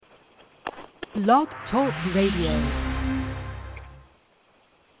Blog Talk Radio.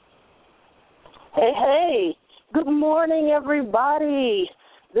 Hey, good morning, everybody.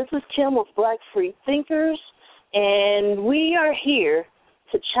 This is Kim with Black Free Thinkers, and we are here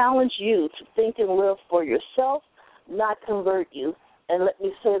to challenge you to think and live for yourself, not convert you. And let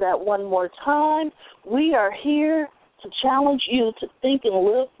me say that one more time. We are here to challenge you to think and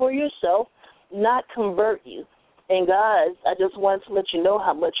live for yourself, not convert you. And guys, I just wanted to let you know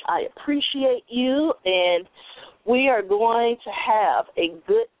how much I appreciate you, and we are going to have a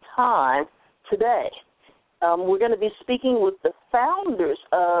good time today. We're going to be speaking with the founders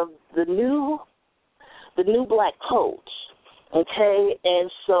of the new Black Codes, okay? And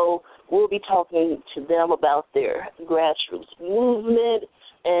so we'll be talking to them about their grassroots movement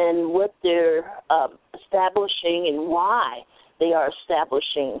and what they're establishing and why they are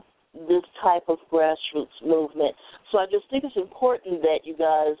establishing this type of grassroots movement. So I just think it's important that you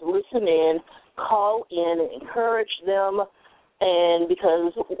guys listen in, call in, and encourage them. And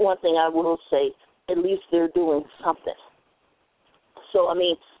because one thing I will say, at least they're doing something. So, I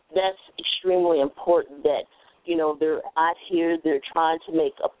mean, that's extremely important that, you know, they're out here, they're trying to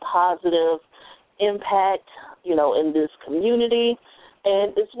make a positive impact, you know, in this community.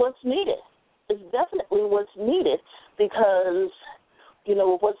 And it's what's needed. It's definitely what's needed because, you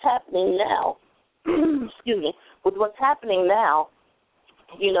know, with what's happening now, with what's happening now,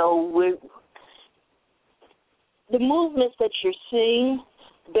 you know, the movements that you're seeing,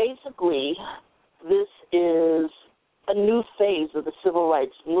 basically, this is a new phase of the civil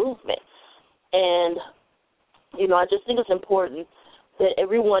rights movement. And, you know, I just think it's important that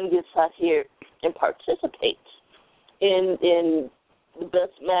everyone gets out here and participates in the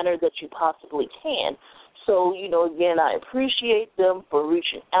best manner that you possibly can. So, you know, again, I appreciate them for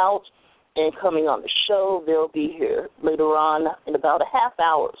reaching out and coming on the show. They'll be here later on in about a half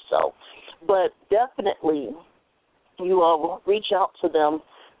hour or so. But definitely, you all will reach out to them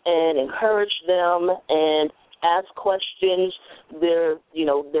and encourage them and ask questions. They're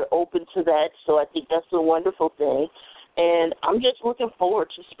open to that. So I think that's a wonderful thing. And I'm just looking forward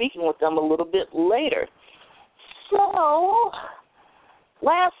to speaking with them a little bit later. So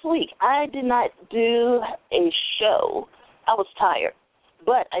last week, I did not do a show. I was tired.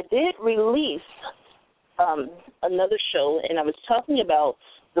 But I did release another show, and I was talking about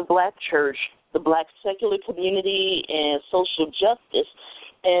the Black church, the Black secular community, and social justice.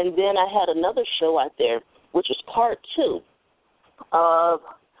 And then I had another show out there, which is part 2 of,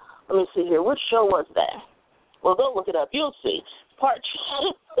 let me see here, which show was that? Well, go look it up. You'll see. Part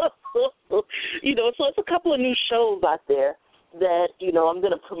 2. You know, so it's a couple of new shows out there that, you know, I'm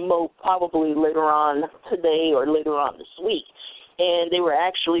going to promote probably later on today or later on this week. And they were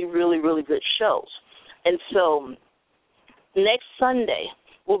actually really, really good shows. And so next Sunday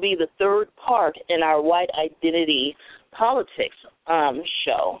will be the third part in our White Identity Politics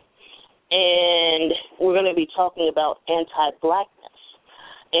show. And we're going to be talking about anti-Blackness.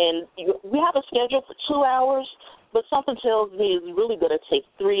 And we have a schedule for 2 hours, but something tells me it's really going to take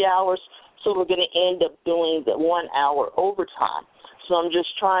 3 hours. So we're going to end up doing the 1 hour overtime. So I'm just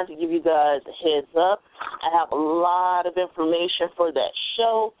trying to give you guys a heads up. I have a lot of information for that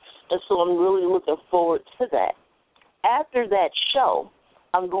show, and so I'm really looking forward to that. After that show,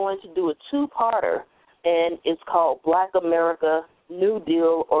 I'm going to do a 2-parter, and it's called Black America, New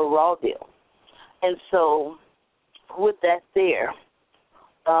Deal or Raw Deal. And so with that there,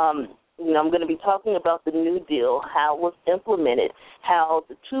 you know, I'm going to be talking about the New Deal, how it was implemented, how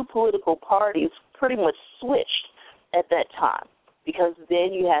the two political parties pretty much switched at that time. Because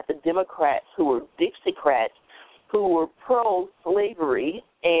then you had the Democrats who were Dixiecrats, who were pro-slavery,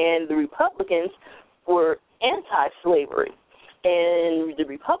 and the Republicans were anti-slavery. And the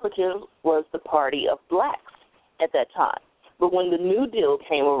Republican was the party of blacks at that time. But when the New Deal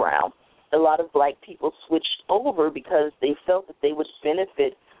came around, a lot of black people switched over because they felt that they would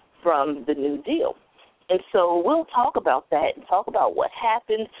benefit from the New Deal. And so we'll talk about that and talk about what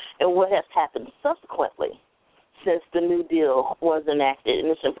happened and what has happened subsequently since the New Deal was enacted. And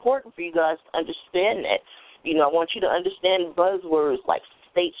it's important for you guys to understand that. You know, I want you to understand buzzwords like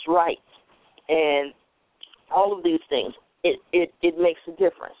states' rights and all of these things. It makes a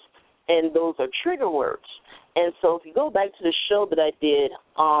difference. And those are trigger words. And so if you go back to the show that I did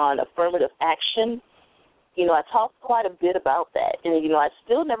on affirmative action, you know, I talked quite a bit about that. And, you know, I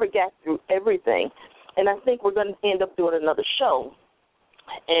still never got through everything. And I think we're going to end up doing another show.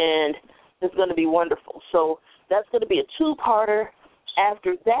 And it's going to be wonderful. So that's going to be a 2-parter.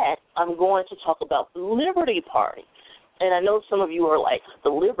 After that, I'm going to talk about the Liberty Party. And I know some of you are like, the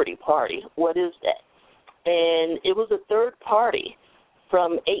Liberty Party, what is that? And it was a third party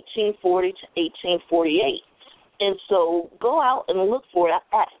from 1840 to 1848. And so go out and look for it.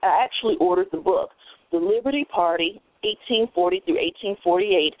 I actually ordered the book, The Liberty Party, 1840 through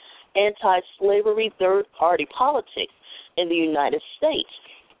 1848, Anti-Slavery Third Party Politics in the United States.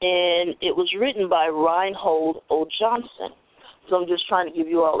 And it was written by Reinhold O. Johnson. So I'm just trying to give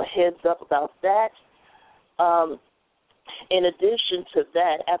you all a heads up about that. In addition to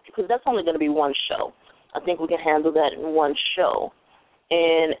that, because that's only going to be one show. I think we can handle that in one show.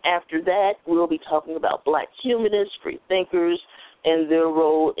 And after that, we'll be talking about black humanists, free thinkers, and their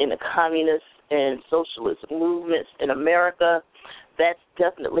role in the communist and socialist movements in America. That's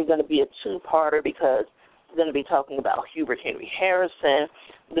definitely going to be a two-parter because we're going to be talking about Hubert Henry Harrison.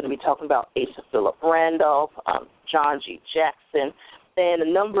 We're going to be talking about Asa Philip Randolph, John G. Jackson, and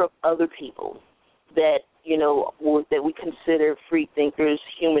a number of other people that, that we consider free thinkers,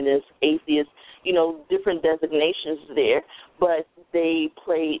 humanists, atheists, different designations there, but they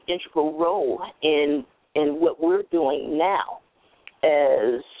play an integral role in what we're doing now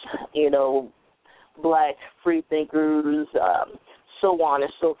as, black free thinkers, so on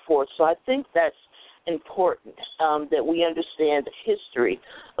and so forth. So I think that's important that we understand the history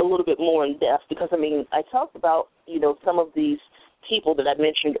a little bit more in depth because, I talked about, some of these people that I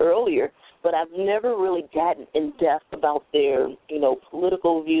mentioned earlier, but I've never really gotten in depth about their,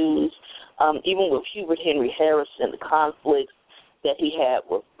 political views, even with Hubert Henry Harrison, the conflicts that he had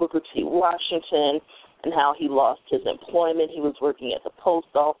with Booker T. Washington and how he lost his employment. He was working at the post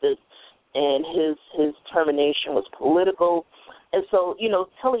office, and his termination was political. And so,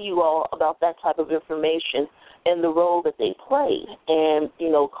 telling you all about that type of information and the role that they played. And,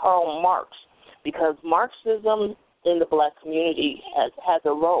 Karl Marx, because Marxism in the black community has a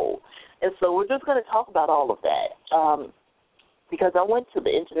role. And so we're just going to talk about all of that because I went to the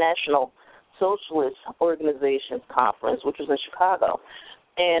International Socialist Organizations Conference, which was in Chicago,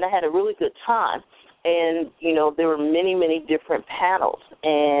 and I had a really good time. And, there were many, many different panels,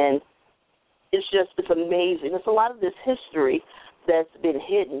 and it's amazing. It's a lot of this history that's been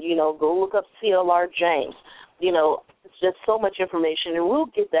hidden. Go look up C.L.R. James. It's just so much information, and we'll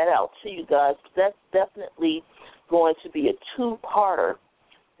get that out to you guys. That's definitely going to be a two-parter.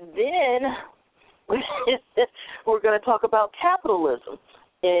 Then we're going to talk about capitalism,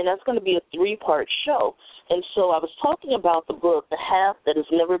 and that's going to be a three-part show. And so I was talking about the book, The Half That Has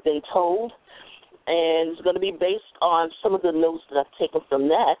Never Been Told, and it's going to be based on some of the notes that I've taken from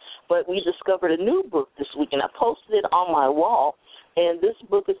that. But we discovered a new book this week, and I posted it on my wall, and this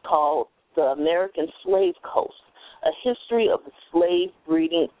book is called The American Slave Coast, A History of the Slave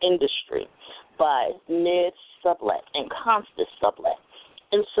Breeding Industry by Ned Sublette and Constance Sublette.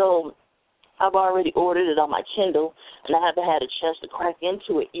 And so I've already ordered it on my Kindle, and I haven't had a chance to crack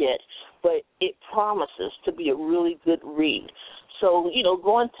into it yet, but it promises to be a really good read. So,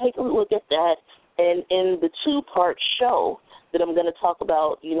 go and take a look at that. And in the two-part show that I'm going to talk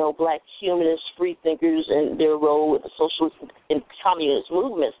about, black humanists, free thinkers, and their role with the socialist and communist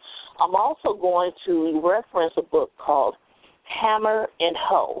movements, I'm also going to reference a book called Hammer and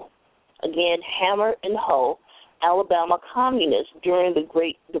Hoe. Again, Hammer and Hoe, Alabama Communists During the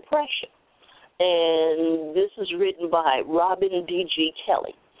Great Depression. And this is written by Robin D.G.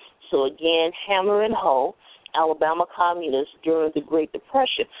 Kelly. So again, Hammer and Hoe, Alabama Communists During the Great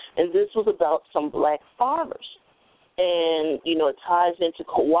Depression. And this was about some black farmers. And, it ties into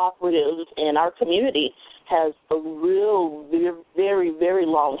cooperatives, and our community has a real, very, very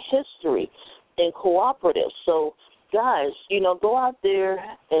long history in cooperatives. So, guys, go out there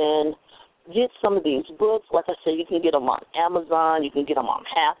and get some of these books. Like I said, you can get them on Amazon. You can get them on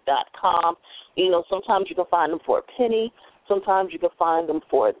half.com. Sometimes you can find them for a penny. Sometimes you can find them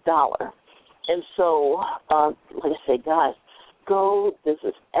for $1. And so, like I said, guys, go. This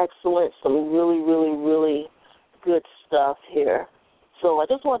is excellent. Some really, really, really good stuff here. So I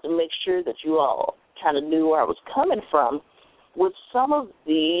just wanted to make sure that you all kind of knew where I was coming from with some of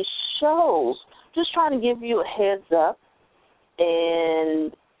these shows. Just trying to give you a heads up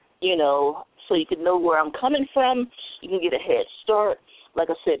and, so you can know where I'm coming from. You can get a head start. Like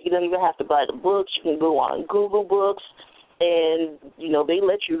I said, you don't even have to buy the books. You can go on Google Books, and, they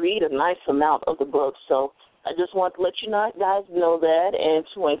let you read a nice amount of the books. So I just want to let you guys know that and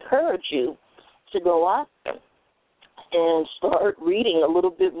to encourage you to go out there and start reading a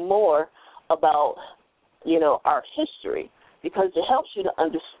little bit more about, our history, because it helps you to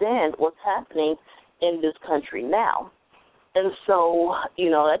understand what's happening in this country now. And so,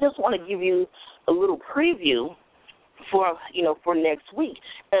 I just want to give you a little preview for next week.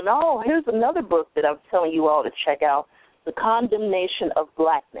 And, here's another book that I'm telling you all to check out, The Condemnation of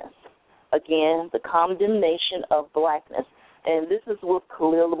Blackness. Again, The Condemnation of Blackness. And this is with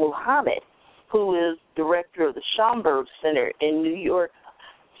Khalil Muhammad, who is director of the Schomburg Center in New York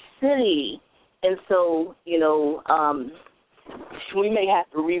City. And so, we may have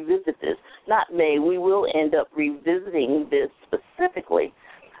to revisit this. Not may, we will end up revisiting this specifically.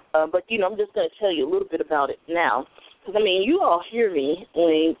 But, I'm just going to tell you a little bit about it now. Because, you all hear me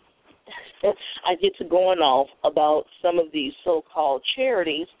when I get to going off about some of these so-called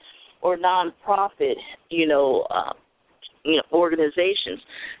charities or nonprofit, organizations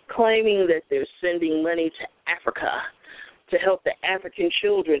claiming that they're sending money to Africa to help the African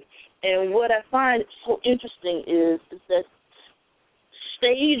children. And what I find so interesting is that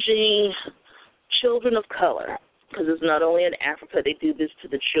staging children of color, because it's not only in Africa, they do this to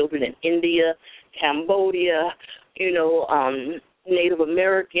the children in India, Cambodia, Native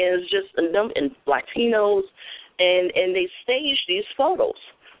Americans, and Latinos, and they stage these photos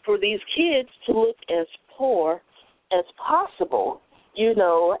for these kids to look as poor as possible,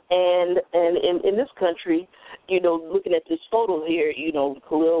 and in this country, looking at this photo here,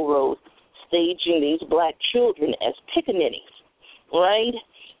 Khalil Rose staging these black children as pickaninnies, right?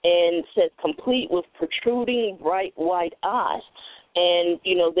 And said complete with protruding bright white eyes. And,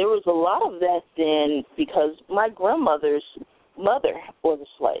 there was a lot of that then because my grandmother's mother was a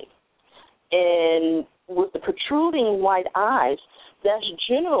slave. And with the protruding white eyes, that's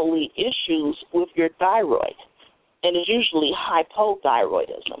generally issues with your thyroid. And it's usually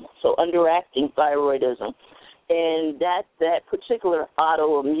hypothyroidism, so underacting thyroidism. And that particular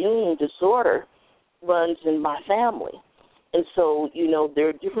autoimmune disorder runs in my family. And so, there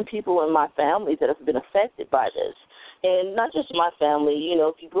are different people in my family that have been affected by this. And not just my family,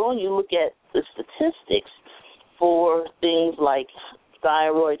 if you go and you look at the statistics for things like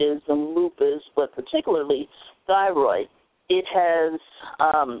thyroidism, lupus, but particularly thyroid, it has,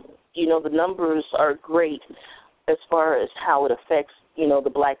 the numbers are great as far as how it affects,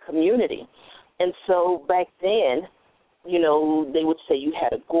 the black community. And so back then, they would say you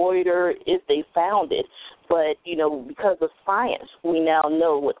had a goiter if they found it. But, because of science, we now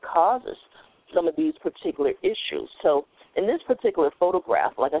know what causes some of these particular issues. So in this particular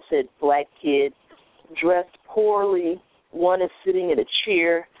photograph, like I said, black kids dressed poorly. One is sitting in a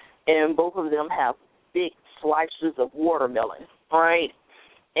chair, and both of them have big slices of watermelon, right?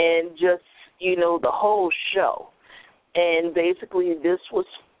 And just, the whole show. And basically this was,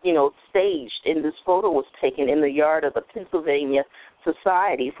 staged, and this photo was taken in the yard of the Pennsylvania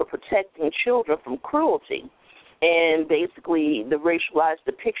Society for Protecting Children from Cruelty. And basically the racialized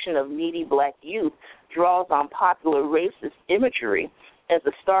depiction of needy black youth draws on popular racist imagery as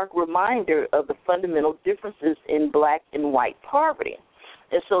a stark reminder of the fundamental differences in black and white poverty.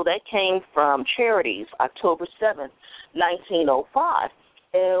 And so that came from Charities, October 7th, 1905.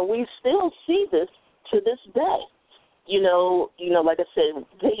 And we still see this to this day. Like I said,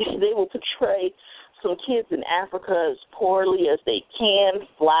 they will portray some kids in Africa as poorly as they can,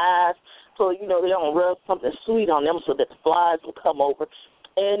 flies, so, they don't rub something sweet on them so that the flies will come over.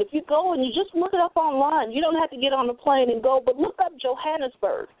 And if you go and you just look it up online, you don't have to get on the plane and go, but look up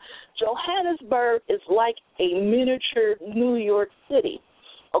Johannesburg. Johannesburg is like a miniature New York City,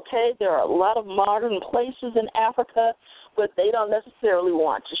 okay? There are a lot of modern places in Africa, but they don't necessarily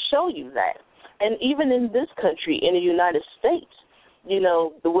want to show you that. And even in this country, in the United States,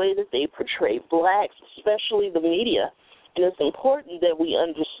 the way that they portray blacks, especially the media, and it's important that we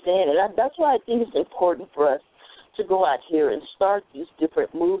understand. And that's why I think it's important for us to go out here and start these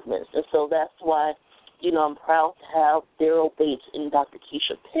different movements. And so that's why, I'm proud to have Daryl Bates and Dr.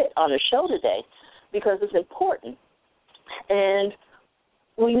 Keisha Pitt on the show today, because it's important. And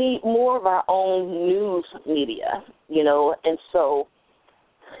we need more of our own news media, and so,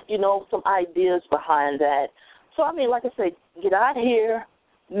 some ideas behind that. So, like I said, get out here,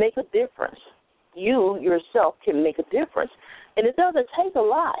 make a difference. You yourself can make a difference. And it doesn't take a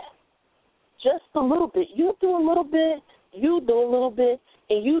lot, just a little bit. You do a little bit, you do a little bit,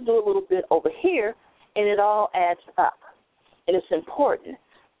 and you do a little bit over here, and it all adds up. And it's important,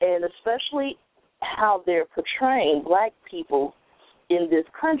 and especially how they're portraying black people in this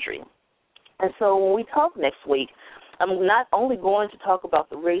country. And so when we talk next week, I'm not only going to talk about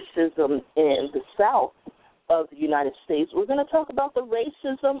the racism in the South of the United States, we're going to talk about the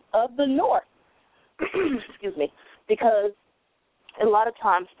racism of the North. Excuse me, because a lot of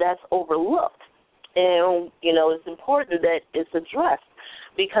times that's overlooked. And, it's important that it's addressed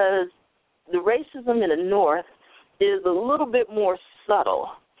because the racism in the North is a little bit more subtle,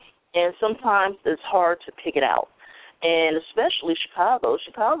 and sometimes it's hard to pick it out. And especially Chicago.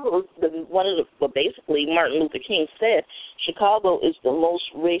 Chicago is basically Martin Luther King said, Chicago is the most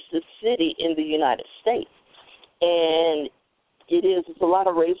racist city in the United States. And it is. It's a lot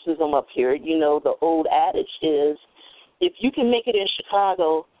of racism up here. You know, the old adage is, if you can make it in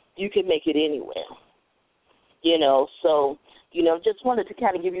Chicago, you can make it anywhere. You know, so, you know, just wanted to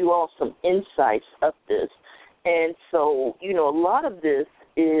kind of give you all some insights of this. And so, you know, a lot of this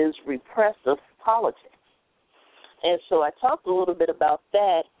is repressive politics. And so I talked a little bit about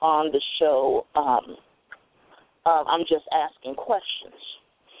that on the show. I'm Just Asking Questions.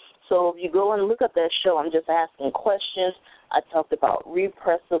 So if you go and look at that show, I'm Just Asking Questions, I talked about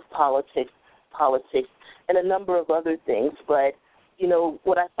repressive politics, and a number of other things. But, you know,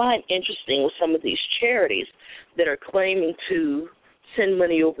 what I find interesting with some of these charities that are claiming to send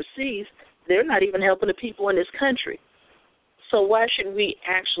money overseas, they're not even helping the people in this country. So why should we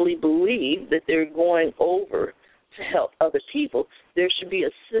actually believe that they're going over to help other people? There should be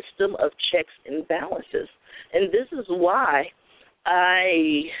a system of checks and balances. And this is why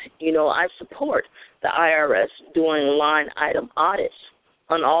I support the IRS doing line item audits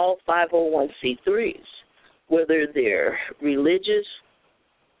on all 501c3s, whether they're religious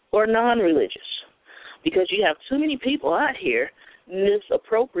or non-religious, because you have too many people out here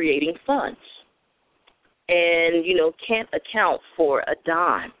misappropriating funds and, you know, can't account for a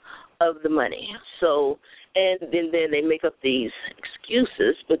dime of the money. So, and then they make up these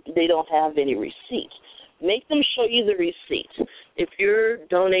excuses, but they don't have any receipts. Make them show you the receipts. If you're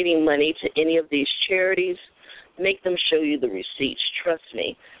donating money to any of these charities, make them show you the receipts, trust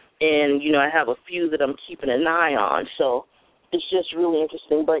me. And, you know, I have a few that I'm keeping an eye on, so it's just really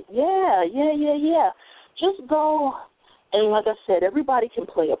interesting. But, yeah. Just go, and like I said, everybody can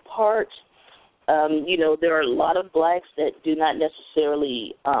play a part. You know, there are a lot of blacks that do not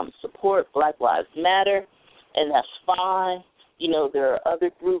necessarily support Black Lives Matter, and that's fine. You know, there are other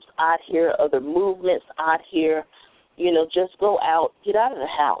groups out here, other movements out here. You know, just go out, get out of the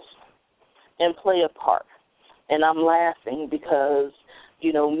house, and play a part. And I'm laughing because,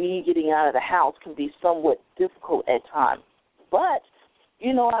 you know, me getting out of the house can be somewhat difficult at times. But,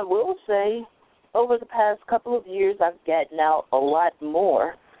 you know, I will say over the past couple of years I've gotten out a lot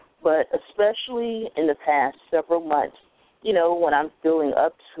more, but especially in the past several months, you know, when I'm feeling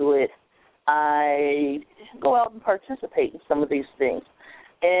up to it, I go out and participate in some of these things.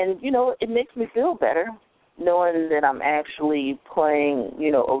 And, you know, it makes me feel better knowing that I'm actually playing,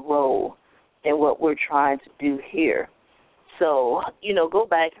 you know, a role in what we're trying to do here. So, you know, go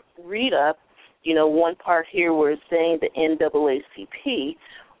back, read up, you know, one part here where it's saying the NAACP,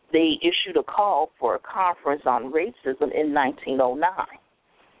 they issued a call for a conference on racism in 1909.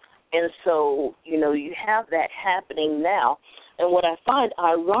 And so, you know, you have that happening now. And what I find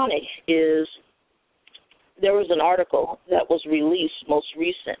ironic is there was an article that was released most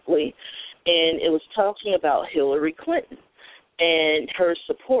recently, and it was talking about Hillary Clinton and her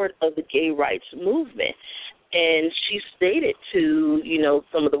support of the gay rights movement. And she stated to, you know,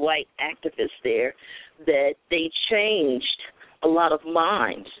 some of the white activists there that they changed a lot of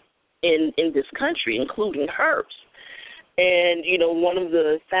minds in this country, including hers. And, you know, one of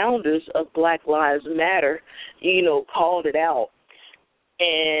the founders of Black Lives Matter, you know, called it out.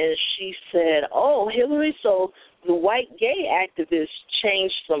 And she said, oh, Hillary, so the white gay activists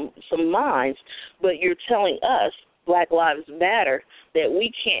changed some minds, but you're telling us, Black Lives Matter, that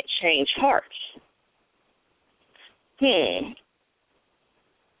we can't change hearts.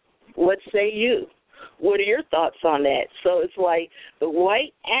 What say you? What are your thoughts on that? So it's like the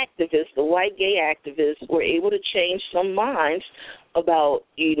white activists, the white gay activists were able to change some minds about,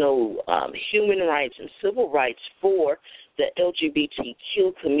 you know, human rights and civil rights for the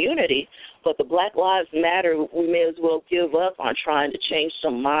LGBTQ community, but the Black Lives Matter, we may as well give up on trying to change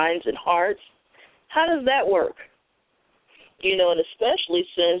some minds and hearts. How does that work? You know, and especially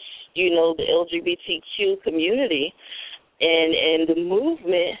since, you know, the LGBTQ community and the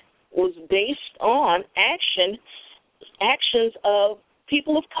movement was based on actions of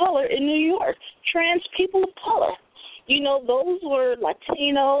people of color in New York, trans people of color. You know, those were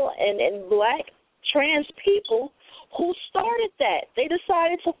Latino and black trans people who started that. They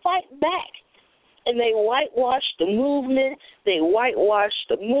decided to fight back. And they whitewashed the movement. They whitewashed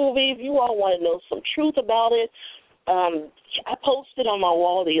the movie. If you all want to know some truth about it, I posted on my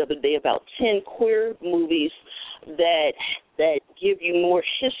wall the other day about 10 queer movies that give you more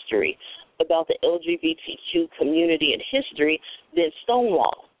history about the LGBTQ community and history than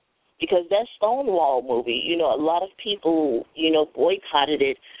Stonewall. Because that Stonewall movie, you know, a lot of people, you know, boycotted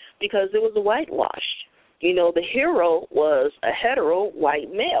it because it was whitewashed. You know, the hero was a hetero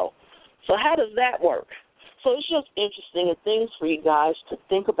white male. So how does that work? So it's just interesting and things for you guys to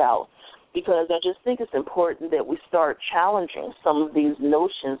think about. because I just think it's important that we start challenging some of these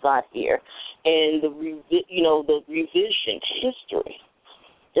notions out here, and the revision history.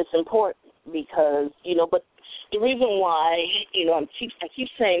 It's important because but the reason why I keep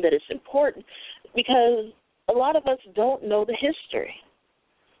saying that it's important because a lot of us don't know the history,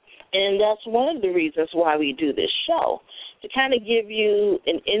 and that's one of the reasons why we do this show, to kind of give you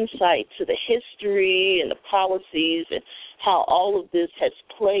an insight to the history and the policies and how all of this has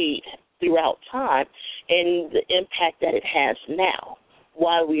played throughout time and the impact that it has now,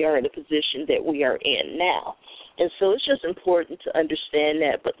 why we are in the position that we are in now. And so it's just important to understand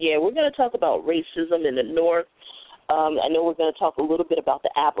that. But, yeah, we're going to talk about racism in the North. I know we're going to talk a little bit about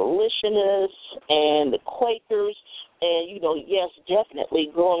the abolitionists and the Quakers. And, yes, definitely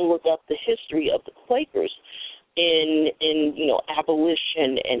go and look up the history of the Quakers in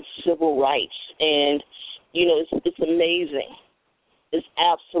abolition and civil rights. And, it's amazing. It's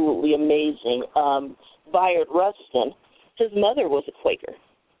absolutely amazing. Bayard Rustin, his mother was a Quaker.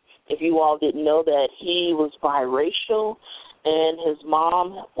 If you all didn't know that, he was biracial, and his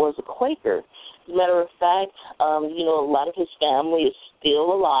mom was a Quaker. As a matter of fact, a lot of his family is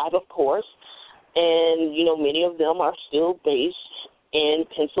still alive, of course, and, many of them are still based in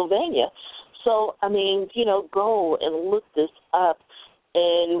Pennsylvania. So, go and look this up,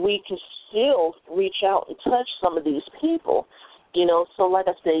 and we can still reach out and touch some of these people. So like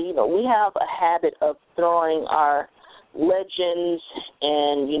I say, we have a habit of throwing our legends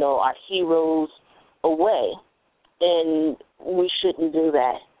and, our heroes away, and we shouldn't do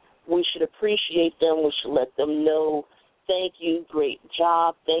that. We should appreciate them. We should let them know, thank you, great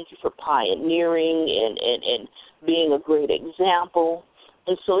job, thank you for pioneering and being a great example.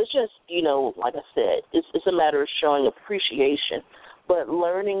 And so it's just, like I said, it's a matter of showing appreciation, but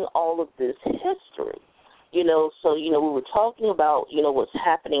learning all of this history. So, we were talking about, what's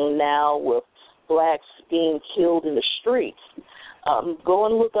happening now with blacks being killed in the streets. Go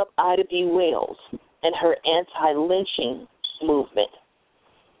and look up Ida B. Wells and her anti-lynching movement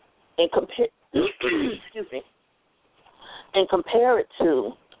and compare, and compare it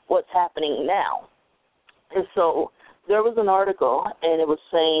to what's happening now. And so there was an article, and it was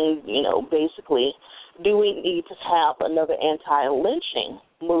saying, basically, do we need to have another anti-lynching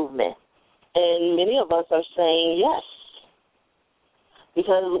movement? And many of us are saying yes,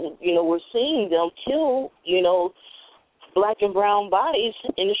 because, we're seeing them kill, black and brown bodies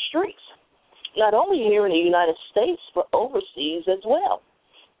in the streets, not only here in the United States, but overseas as well.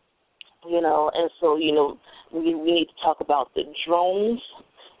 And so, we need to talk about the drones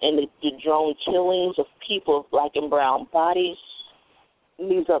and the drone killings of people of black and brown bodies in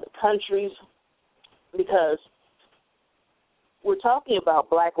these other countries, because we're talking about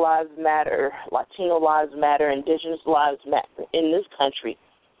Black Lives Matter, Latino Lives Matter, Indigenous Lives Matter in this country.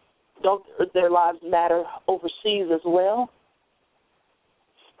 Don't their lives matter overseas as well?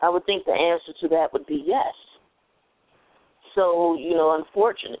 I would think the answer to that would be yes. So,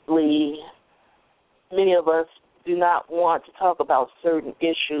 unfortunately, many of us do not want to talk about certain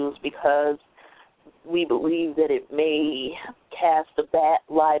issues because we believe that it may cast a bad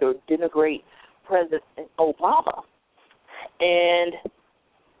light or denigrate President Obama. And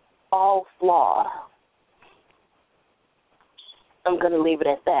all flawed. I'm going to leave it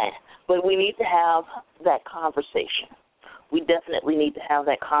at that. But we need to have that conversation. We definitely need to have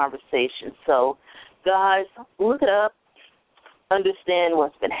that conversation. So, guys, look it up, understand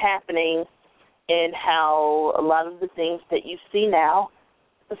what's been happening, and how a lot of the things that you see now,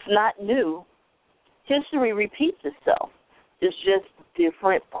 it's not new. History repeats itself. It's just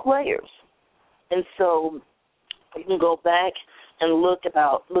different players. And so you can go back and look at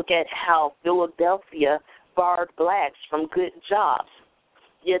how Philadelphia barred blacks from good jobs,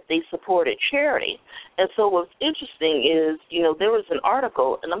 yet they supported charity. And so what's interesting is, there was an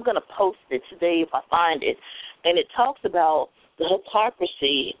article, and I'm going to post it today if I find it, and it talks about the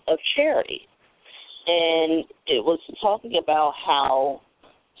hypocrisy of charity. And it was talking about how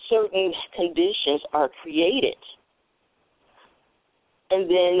certain conditions are created, and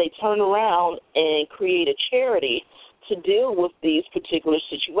then they turn around and create a charity to deal with these particular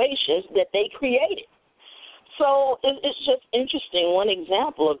situations that they created. So it's just interesting. One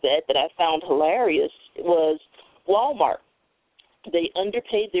example of that I found hilarious was Walmart. They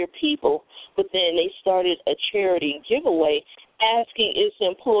underpaid their people, but then they started a charity giveaway asking its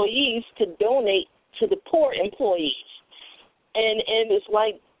employees to donate to the poor employees. And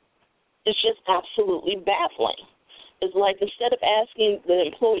it's just absolutely baffling. It's like instead of asking the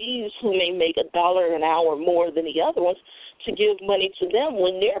employees who may make $1 an hour more than the other ones to give money to them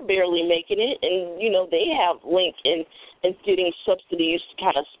when they're barely making it, and, they have link in getting subsidies to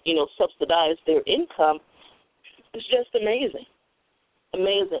kind of, subsidize their income. It's just amazing.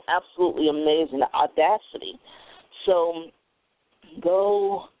 Amazing, absolutely amazing, the audacity. So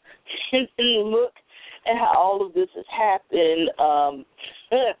go and look at how all of this has happened.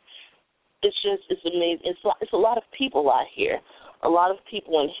 It's amazing. It's a lot of people out here, a lot of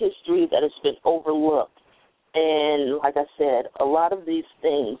people in history that has been overlooked. And like I said, a lot of these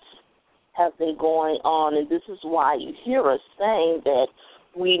things have been going on, and this is why you hear us saying that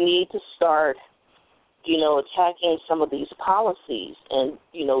we need to start, attacking some of these policies and,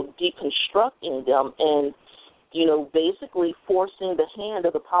 deconstructing them and, basically forcing the hand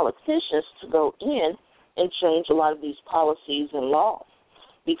of the politicians to go in and change a lot of these policies and laws.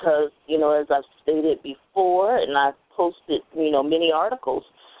 Because, as I've stated before, and I've posted, many articles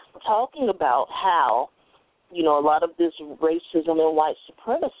talking about how, a lot of this racism and white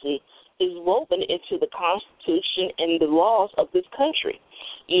supremacy is woven into the Constitution and the laws of this country.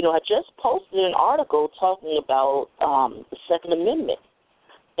 I just posted an article talking about the Second Amendment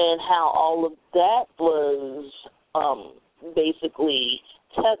and how all of that was basically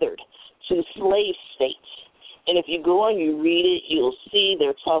tethered to slave states. And if you go and you read it, you'll see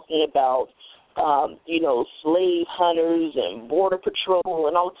they're talking about, slave hunters and border patrol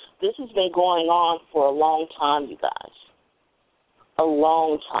and all. This has been going on for a long time, you guys, a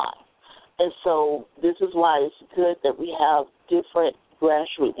long time. And so this is why it's good that we have different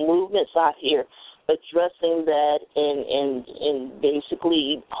grassroots movements out here addressing that and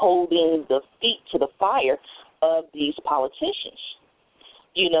basically holding the feet to the fire of these politicians,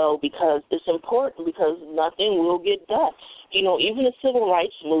 because it's important, because nothing will get done. Even the Civil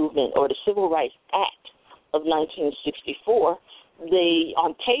Rights Movement or the Civil Rights Act of 1964,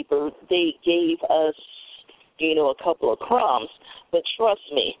 on paper, they gave us, a couple of crumbs, but trust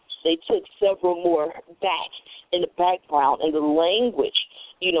me, they took several more back in the background, and the language,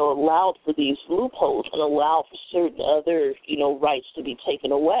 allowed for these loopholes and allowed for certain other, rights to be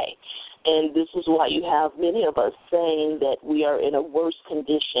taken away. And this is why you have many of us saying that we are in a worse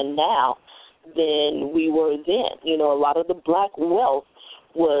condition now than we were then. A lot of the black wealth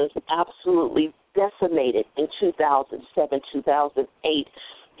was absolutely decimated in 2007, 2008.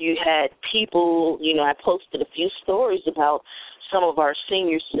 You had people, I posted a few stories about some of our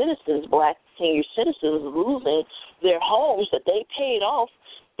senior citizens, black senior citizens, losing their homes that they paid off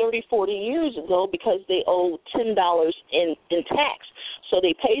 30, 40 years ago because they owed $10 in tax. So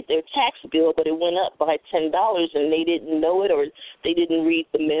they paid their tax bill, but it went up by $10, and they didn't know it, or they didn't read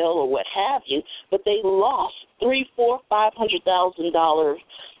the mail, or what have you. But they lost $300,000, $400,000,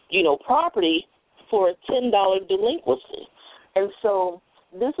 $500,000, property for a $10 delinquency. And so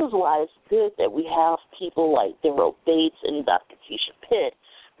this is why it's good that we have people like Daryl Bates and Dr. Keisha Pitt,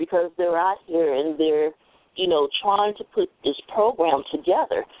 because they're out here and they're, trying to put this program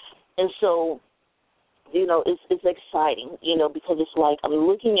together. And so, it's exciting, because it's like I'm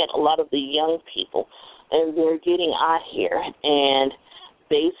looking at a lot of the young people, and they're getting out here, and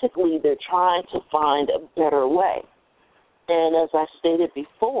basically they're trying to find a better way. And as I stated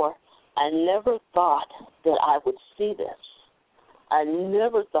before, I never thought that I would see this. I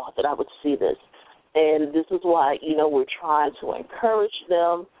never thought that I would see this. And this is why, we're trying to encourage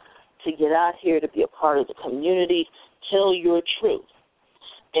them to get out here, to be a part of the community, tell your truth.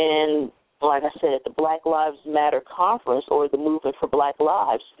 And like I said, at the Black Lives Matter conference, or the Movement for Black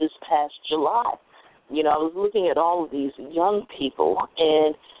Lives, this past July, I was looking at all of these young people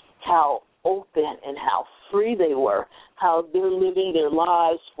and how open and how free they were, how they're living their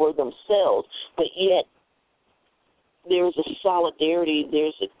lives for themselves, but yet there's a solidarity,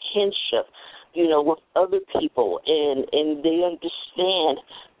 there's a kinship, with other people, and they understand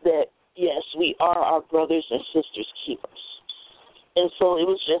that, yes, we are our brothers and sisters' keepers. And so it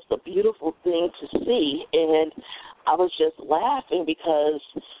was just a beautiful thing to see, and I was just laughing because,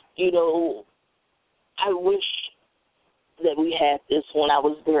 I wish that we had this when I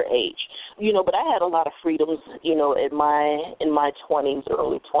was their age, but I had a lot of freedoms, in my 20s,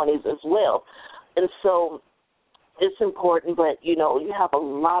 early 20s as well. And so it's important, but, you have a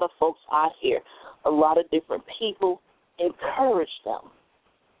lot of folks out here, a lot of different people. Encourage them.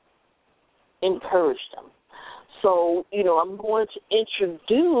 So, I'm going to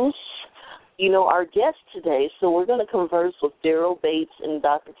introduce, our guest today. So we're going to converse with Daryl Bates and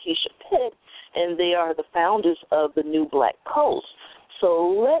Dr. Keisha Pitt, and they are the founders of the New Black Coast. So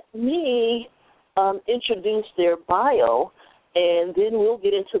let me introduce their bio, and then we'll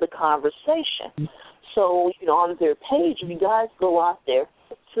get into the conversation. So, on their page, if you guys go out there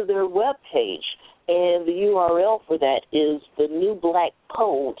to their webpage, And the URL for that is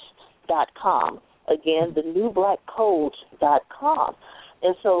thenewblackcodes.com. Again, thenewblackcodes.com.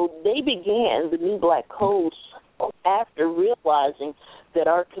 And so they began the New Black Codes after realizing that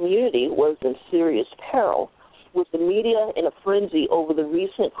our community was in serious peril. With the media in a frenzy over the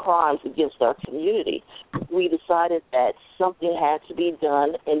recent crimes against our community, we decided that something had to be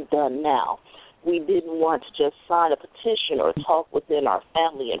done and done now. We didn't want to just sign a petition or talk within our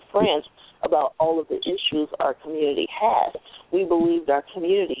family and friends about all of the issues our community has. We believed our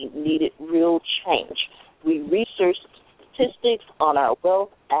community needed real change. We researched statistics on our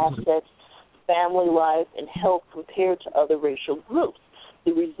wealth, assets, family life, and health compared to other racial groups.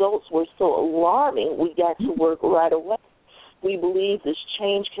 The results were so alarming, we got to work right away. We believe this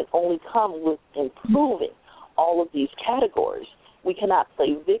change can only come with improving all of these categories. We cannot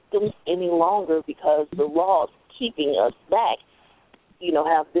play victims any longer because the laws keeping us back,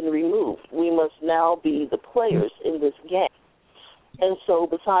 have been removed. We must now be the players in this game. And so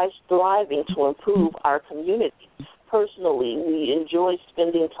besides striving to improve our community, personally, we enjoy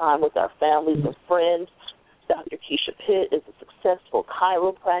spending time with our families and friends. Dr. Keisha Pitt is a successful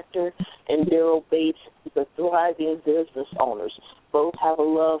chiropractor, and Daryl Bates is a thriving business owner. Both have a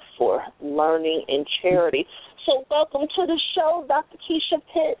love for learning and charity. So welcome to the show, Dr. Keisha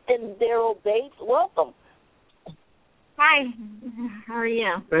Pitt and Daryl Bates. Welcome. Hi. How are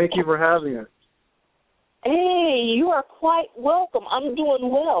you? Thank you for having us. Hey, you are quite welcome. I'm doing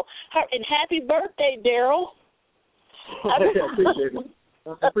well. And happy birthday, Daryl. I appreciate it.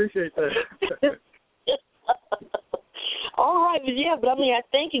 I appreciate that. All right, but I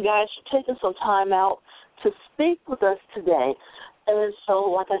thank you guys for taking some time out to speak with us today. And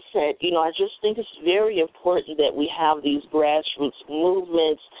so, like I said, I just think it's very important that we have these grassroots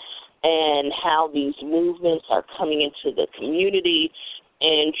movements and how these movements are coming into the community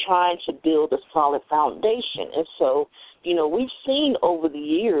and trying to build a solid foundation. And so, we've seen over the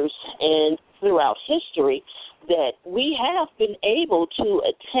years and throughout history that we have been able to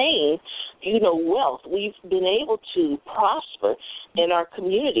attain, wealth. We've been able to prosper in our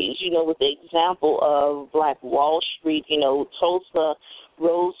communities, with the example of Black Wall Street, Tulsa,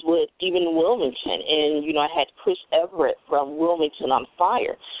 Rosewood, even Wilmington. And, I had Chris Everett from Wilmington on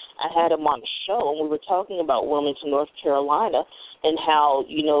Fire. I had him on the show, and we were talking about Wilmington, North Carolina, and how,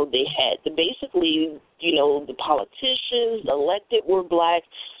 they had basically, the politicians elected were Black.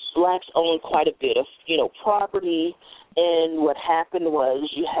 Blacks owned quite a bit of, property, and what happened was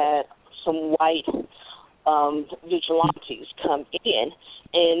you had some white vigilantes come in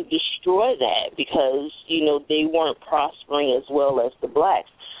and destroy that because, they weren't prospering as well as the Blacks.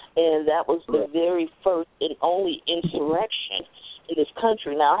 And that was the very first and only insurrection in this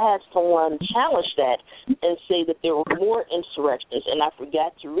country. Now, I had someone challenge that and say that there were more insurrections, and I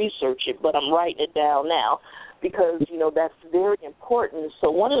forgot to research it, but I'm writing it down now because, that's very important.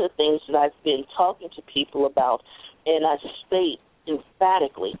 So one of the things that I've been talking to people about, and I state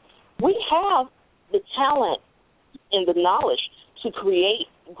emphatically, we have the talent and the knowledge to create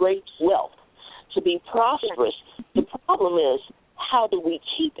great wealth, to be prosperous. The problem is, how do we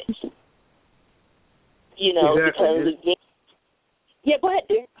keep it? Exactly. Because yeah, go ahead,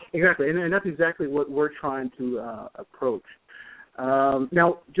 dear. Exactly, and that's exactly what we're trying to approach.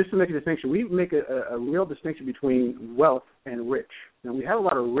 Now, just to make a distinction, we make a real distinction between wealth and rich. Now, we have a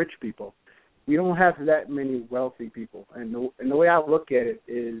lot of rich people. We don't have that many wealthy people. And the way I look at it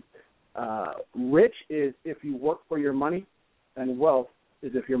is rich is if you work for your money, and wealth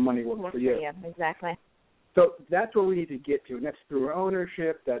is if your money works for you. Yeah, exactly. So that's what we need to get to, and that's through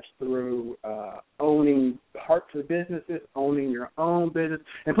ownership. That's through owning parts of businesses, owning your own business.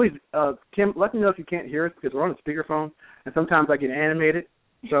 And please, Kim, let me know if you can't hear us because we're on a speakerphone, and sometimes I get animated,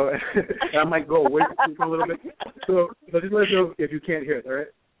 so I might go away from a little bit. So just let us know if you can't hear us, all right?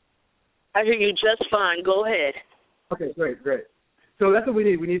 I hear you just fine. Go ahead. Okay, great. So that's what we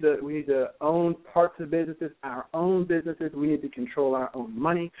need. We need to own parts of businesses, our own businesses. We need to control our own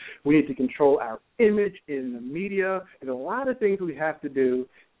money. We need to control our image in the media. There's a lot of things we have to do,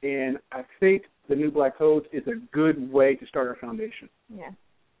 and I think the New Black Codes is a good way to start our foundation. Yeah.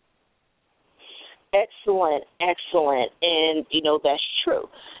 Excellent. And, that's true.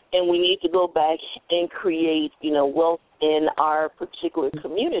 And we need to go back and create, wealth in our particular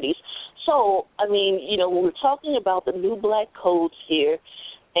communities. So, when we're talking about the New Black Codes here,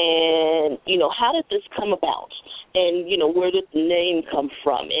 and, how did this come about? And, where did the name come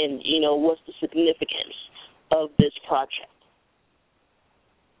from? And, what's the significance of this project?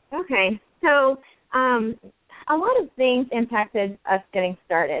 Okay. So, a lot of things impacted us getting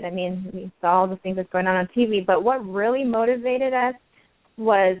started. We saw all the things that's going on TV, but what really motivated us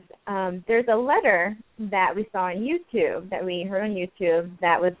was there's a letter that we saw on YouTube, that we heard on YouTube,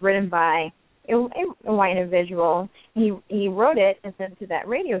 that was written by a white individual. He wrote it and sent it to that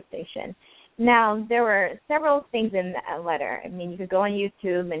radio station. Now, there were several things in that letter. I mean, you could go on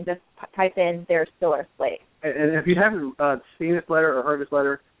YouTube and just type in, "There still are slaves." And if you haven't seen this letter or heard this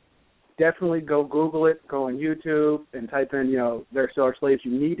letter, definitely go Google it, go on YouTube, and type in, "There still are slaves."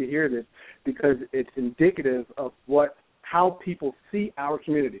 You need to hear this because it's indicative of how people see our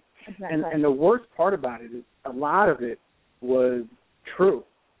community. Exactly. And the worst part about it is a lot of it was true.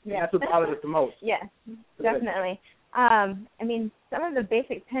 Yeah. That's what bothered us the most. Yes, definitely. I mean, some of the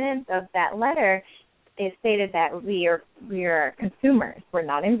basic tenets of that letter is stated that we are consumers. We're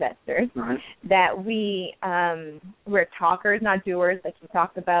not investors. Right. That we're talkers, not doers, like you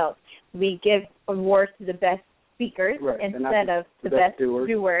talked about. We give awards to the best speakers instead of the best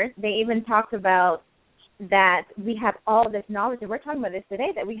doers. They even talked about that we have all this knowledge, and we're talking about this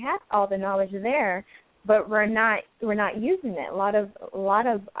today, that we have all the knowledge there, but we're not using it. A lot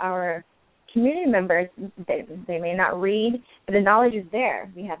of our community members, they may not read, but the knowledge is there.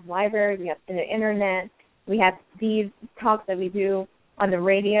 We have libraries, we have the internet, we have these talks that we do on the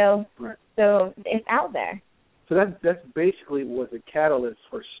radio. Right. So it's out there. So that's basically was a catalyst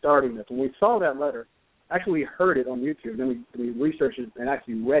for starting this. When we saw that letter, actually we heard it on YouTube, then we researched it and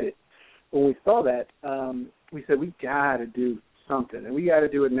actually read it. When we saw that, we said we got to do something, and we got to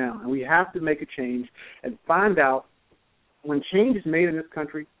do it now. And we have to make a change and find out when change is made in this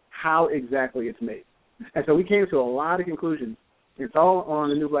country, how exactly it's made. And so we came to a lot of conclusions. It's all on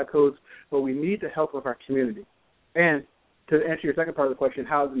the New Black Codes, but we need the help of our community. And to answer your second part of the question,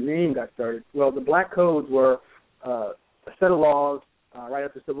 how the name got started, well, the Black Codes were a set of laws right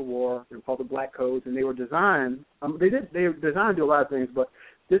after the Civil War. They were called the Black Codes, and they were designed. They were designed to do a lot of things, but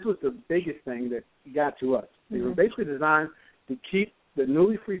this was the biggest thing that got to us. They were basically designed to keep the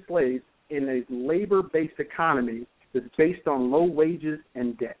newly freed slaves in a labor-based economy that's based on low wages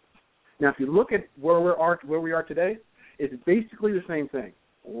and debt. Now, if you look at where we are today, it's basically the same thing.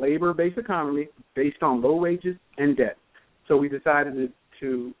 Labor-based economy based on low wages and debt. So we decided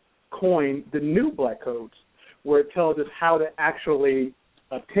to coin the new Black Codes, where it tells us how to actually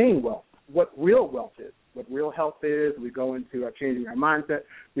obtain wealth, what real wealth is, what real health is. We go into changing our mindset.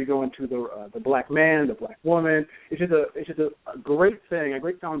 We go into the black man, the black woman. It's just a great thing, a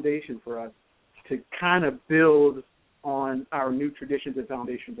great foundation for us to kind of build on our new traditions and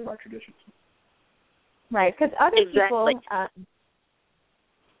foundations of our traditions. Right, because other people...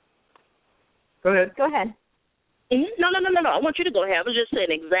 Go ahead. Go ahead. No. I want you to go ahead. I was just saying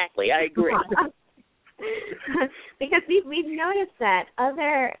exactly. I agree. Because we've noticed that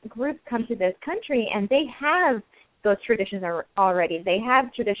other groups come to this country and they have those traditions already. They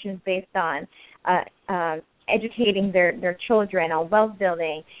have traditions based on educating their children, on wealth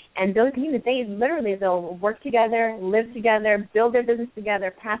building, and those communities, they'll work together, live together, build their business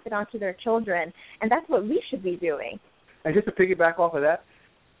together, pass it on to their children, and that's what we should be doing. And just to piggyback off of that,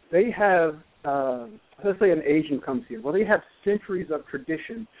 they have, let's say an Asian comes here. Well, they have centuries of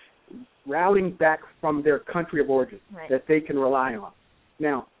tradition routing back from their country of origin that they can rely on.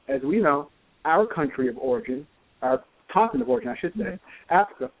 Now, as we know, our country of origin, our continent of origin, I should say,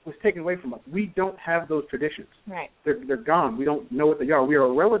 Africa, was taken away from us. We don't have those traditions. Right. They're gone. We don't know what they are. We are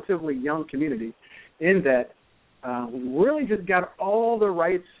a relatively young community in that we really just got all the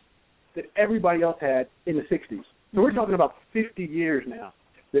rights that everybody else had in the 60s. So we're talking about 50 years now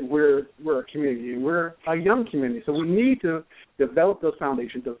that we're a community, and we're a young community. So we need to develop those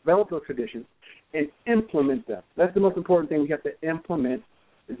foundations, develop those traditions, and implement them. That's the most important thing. We have to implement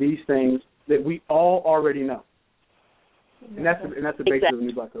these things that we all already know. And that's the basis of the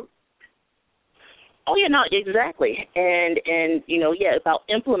New Black Code. Oh, yeah, no, exactly. And about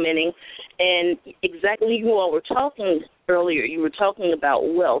implementing. And exactly, you all were talking earlier, you were talking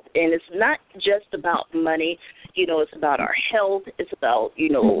about wealth. And it's not just about money. It's about our health. It's about,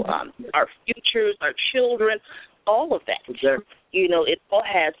 our futures, our children, all of that. Exactly. It all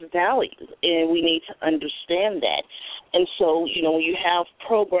has value, and we need to understand that. And so, when you have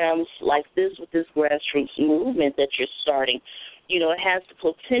programs like this with this grassroots movement that you're starting, it has the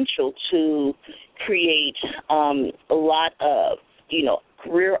potential to create a lot of,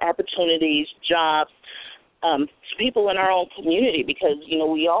 career opportunities, jobs, to people in our own community, because,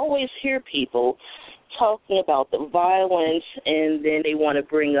 we always hear people talking about the violence, and then they want to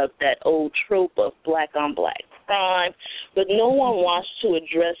bring up that old trope of black-on-black crime, but no one wants to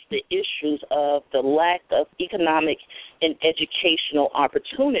address the issues of the lack of economic and educational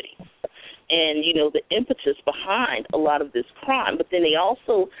opportunity and, the impetus behind a lot of this crime. But then they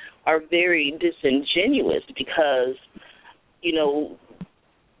also are very disingenuous because,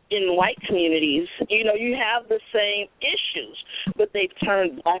 in white communities, you know, you have the same issues, but they've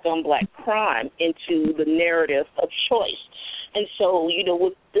turned black-on-black crime into the narrative of choice. And so, you know,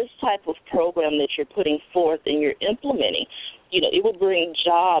 with this type of program that you're putting forth and you're implementing, you know, it would bring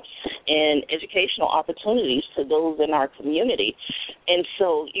jobs and educational opportunities to those in our community. And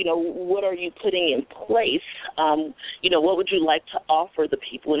so, you know, what are you putting in place? You know, what would you like to offer the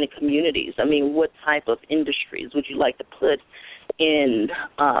people in the communities? I mean, what type of industries would you like to put in,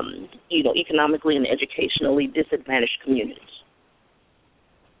 you know, economically and educationally disadvantaged communities?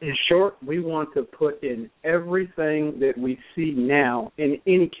 In short, we want to put in everything that we see now in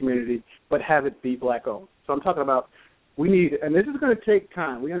any community, but have it be black-owned. So I'm talking about we need, and this is going to take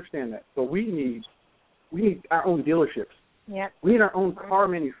time. We understand that, but we need our own dealerships. Yep. We need our own car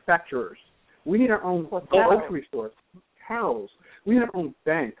manufacturers. We need our own grocery stores, hotels. We need our own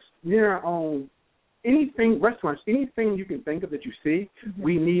banks. We need our own anything, restaurants, anything you can think of that you see. Mm-hmm.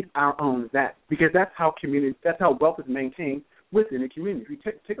 We need our own that, because that's how wealth is maintained within a community. If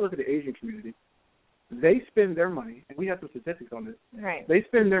you take a look at the Asian community, they spend their money, and we have some statistics on this. Right. They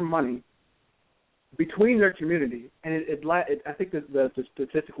spend their money between their community, and I think the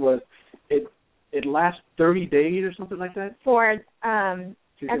statistic was it lasts 30 days or something like that. For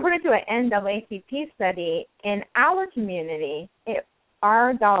according to an NAACP study, in our community,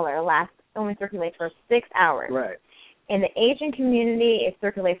 our dollar only circulates for 6 hours. Right. In the Asian community, it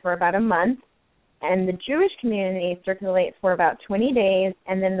circulates for about a month, and the Jewish community circulates for about 20 days,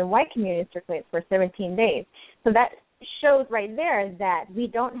 and then the white community circulates for 17 days. So that shows right there that we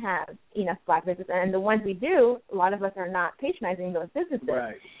don't have enough black businesses, and the ones we do, a lot of us are not patronizing those businesses.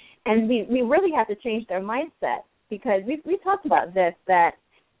 Right. And we really have to change their mindset, because we talked about this, that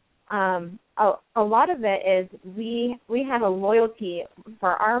a lot of it is we have a loyalty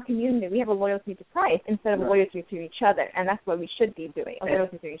for our community. We have a loyalty to price instead of a loyalty to each other, and that's what we should be doing, a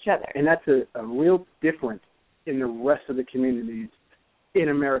loyalty to each other. And that's a real difference in the rest of the communities in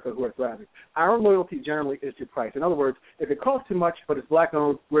America who are thriving. Our loyalty generally is to price. In other words, if it costs too much but it's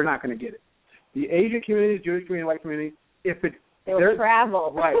black-owned, we're not going to get it. The Asian community, Jewish community, white community, they'll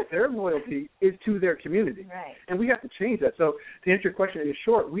travel. Right, their loyalty is to their community. Right. And we have to change that. So to answer your question, in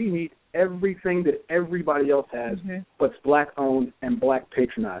short, we need everything that everybody else has, but it's black-owned and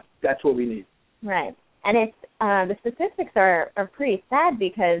black-patronized. That's what we need. Right. And it's the statistics are pretty sad,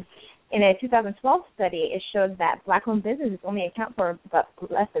 because in a 2012 study, it showed that black-owned businesses only account for about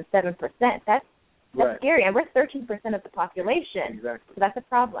less than 7%. That's scary, and we're 13% of the population. Exactly. So that's a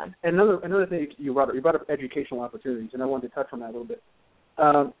problem. And another thing you brought up educational opportunities, and I wanted to touch on that a little bit.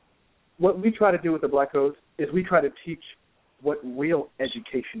 What we try to do with the Black Codes is we try to teach what real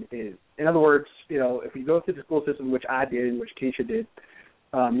education is. In other words, you know, if we go through the school system, which I did and which Keisha did,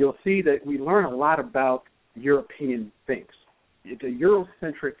 you'll see that we learn a lot about European things. It's a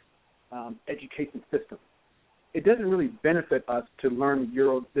Eurocentric education system. It doesn't really benefit us to learn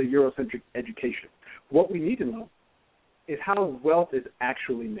the Eurocentric education. What we need to know is how wealth is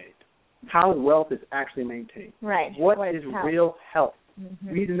actually made, how wealth is actually maintained. Right. What is real health?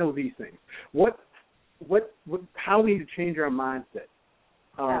 We need to know these things. How we need to change our mindset.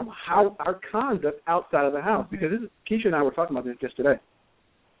 How our conduct outside of the house. Because Keisha and I were talking about this just today.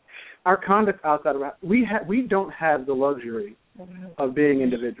 Our conduct outside of the house, we don't have the luxury of being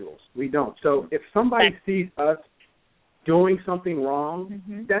individuals. We don't. So if somebody sees us doing something wrong,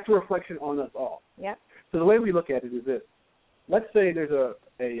 that's a reflection on us all. Yep. So the way we look at it is this. Let's say there's a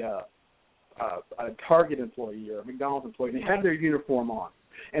Target employee or a McDonald's employee, and they have their uniform on,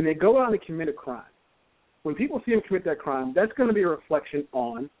 and they go out and commit a crime. When people see them commit that crime, that's going to be a reflection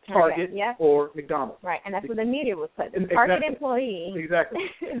on Target or McDonald's. Right, and that's what the media will put. Target employee. Exactly.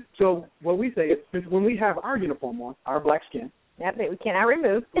 So what we say is, when we have our uniform on, our black skin, that we cannot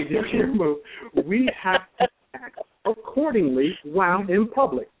remove. We have to act accordingly while in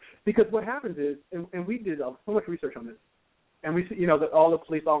public. Because what happens is, and we did so much research on this, and we see, you know, that all the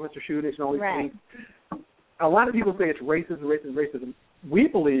police officer shootings and all these things. A lot of people say it's racism. We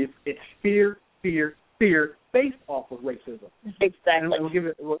believe it's fear based off of racism. Exactly. And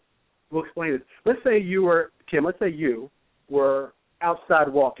we'll explain this. Let's say you were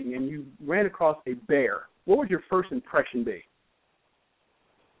outside walking and you ran across a bear. What would your first impression be?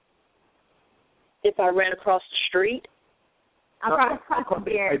 If I ran across the street? Across a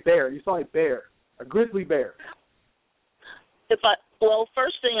bear. A bear. You saw a bear, a grizzly bear.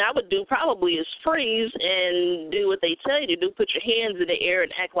 First thing I would do probably is freeze and do what they tell you to do. Put your hands in the air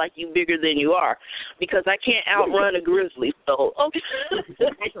and act like you're bigger than you are, because I can't outrun a grizzly. So, okay.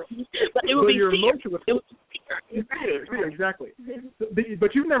 But it would be fear. Exactly.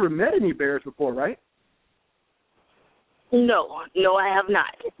 But you've never met any bears before, right? No, I have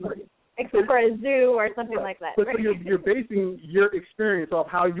not. Except for a zoo or something like that. But so you're basing your experience off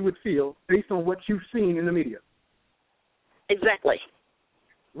how you would feel based on what you've seen in the media. Exactly.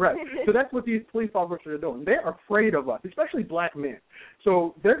 Right. So that's what these police officers are doing. They're afraid of us, especially black men.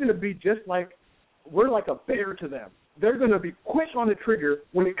 So they're going to be just like, we're like a bear to them. They're going to be quick on the trigger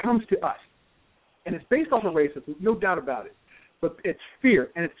when it comes to us. And it's based off of racism, no doubt about it. But it's fear,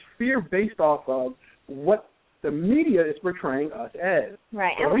 and it's fear based off of what the media is portraying us as.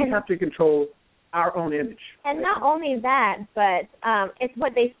 Right. So we have to control our own image. And not only that, but it's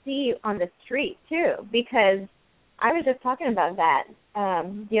what they see on the street, too, because I was just talking about that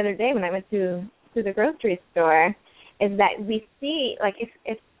the other day when I went to the grocery store, is that we see, like,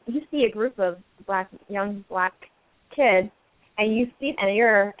 if you see a group of young black kids, and you see, and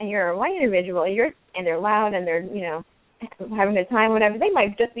you're a white individual, and they're loud and they're, you know, having a time, whatever, they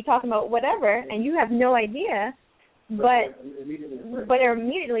might just be talking about whatever, and you have no idea, but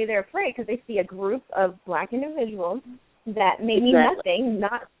immediately they're afraid because they see a group of black individuals that may mean nothing,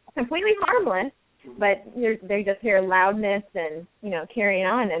 not completely harmless, but they just hear loudness and, you know, carrying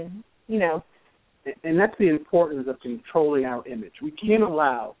on, and, you know. And that's the importance of controlling our image. We can't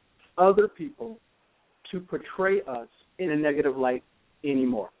allow other people to portray us in a negative light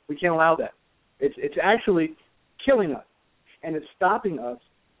anymore. We can't allow that. It's actually killing us, and it's stopping us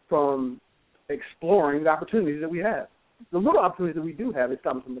from exploring the opportunities that we have. The little opportunities that we do have, it's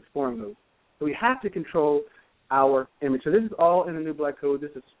stopping us from exploring those. So we have to control our image. So this is all in the new Black Code.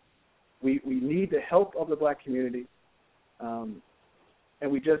 This is we need the help of the black community, and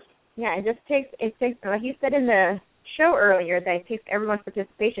we just it takes like you said in the show earlier, that it takes everyone's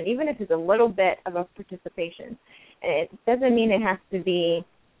participation, even if it's a little bit of a participation. And it doesn't mean it has to be,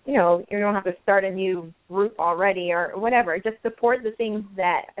 you know, you don't have to start a new group already or whatever. Just support the things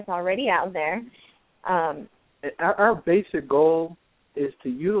that is already out there. Our basic goal is to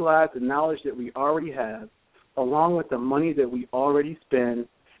utilize the knowledge that we already have, along with the money that we already spend,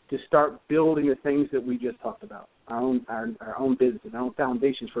 to start building the things that we just talked about, our own businesses, our own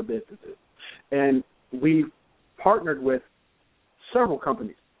foundations for businesses. And we've partnered with several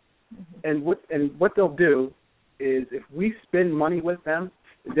companies. Mm-hmm. And what they'll do is, if we spend money with them,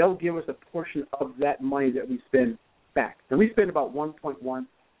 they'll give us a portion of that money that we spend back. And we spend about $1.1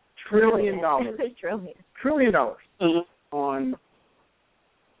 trillion. Trillion dollars on.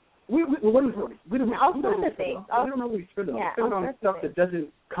 What is it? We don't know what we spend on. We spend on stuff that doesn't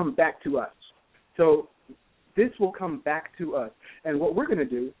come back to us. So this will come back to us. And what we're going to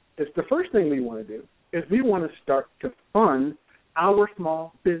do is, the first thing we want to do is we want to start to fund our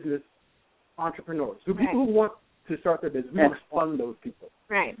small business entrepreneurs. So people who want to start their business, we want to fund those people.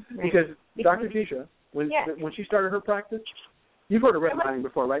 Right. Because Dr. Keisha, when she started her practice, you've heard of redlining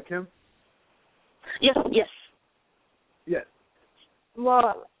before, right, Kim? Yes. Yes.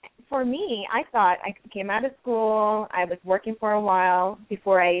 Well, for me, I thought I came out of school, I was working for a while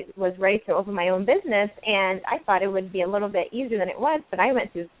before I was ready to open my own business, and I thought it would be a little bit easier than it was, but I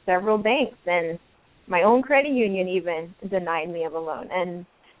went to several banks, and my own credit union even denied me of a loan. And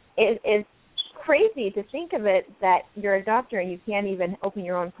it's crazy to think of it, that you're a doctor and you can't even open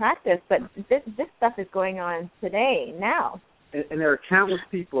your own practice, but this stuff is going on today, now. And there are countless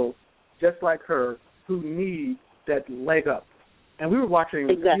people just like her who need that leg up. And we were watching,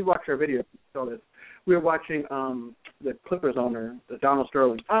 you watched our video, so that we were watching the Clippers owner, Donald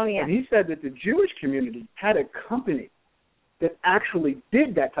Sterling. Oh, yeah. And he said that the Jewish community had a company that actually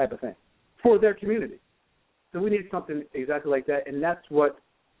did that type of thing for their community. So we need something exactly like that, and that's what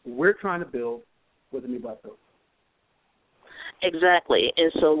we're trying to build with the new Black Code. Exactly.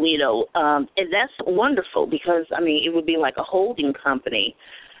 And so, you know, and that's wonderful, because, I mean, it would be like a holding company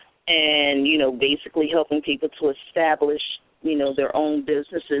and, you know, basically helping people to establish, you know, their own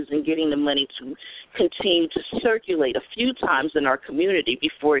businesses and getting the money to continue to circulate a few times in our community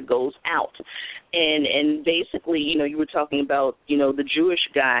before it goes out. And basically, you know, you were talking about, you know, the Jewish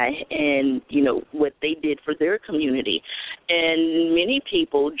guy and, you know, what they did for their community. And many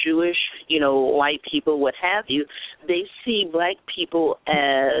people, Jewish, you know, white people, what have you, they see black people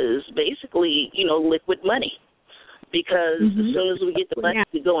as basically, you know, liquid money. Because as soon as we get the money,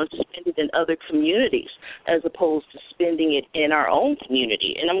 we go and spend it in other communities as opposed to spending it in our own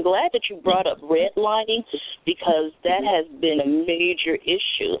community. And I'm glad that you brought up redlining, because that has been a major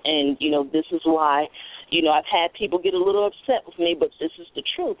issue. And, you know, this is why, you know, I've had people get a little upset with me, but this is the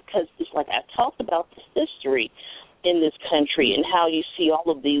truth, because it's like I talked about the history in this country and how you see all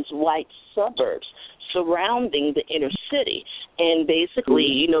of these white suburbs surrounding the inner city. And basically,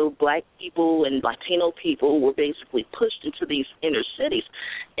 you know, black people and Latino people were basically pushed into these inner cities.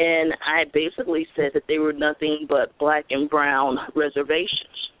 And I basically said that they were nothing but black and brown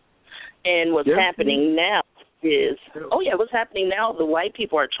reservations. And what's happening now is, what's happening now, the white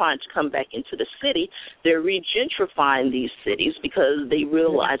people are trying to come back into the city. They're regentrifying these cities because they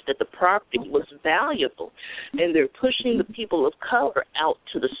realize that the property was valuable, and they're pushing the people of color out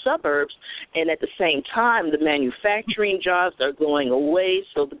to the suburbs, and at the same time, the manufacturing jobs are going away,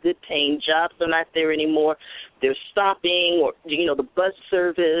 so the good-paying jobs are not there anymore. They're stopping, or, you know, the bus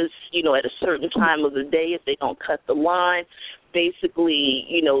service, you know, at a certain time of the day if they don't cut the line, basically,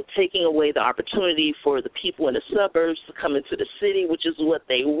 you know, taking away the opportunity for the people in the suburbs to come into the city, which is what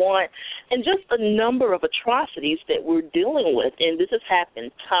they want, and just a number of atrocities that we're dealing with. And this has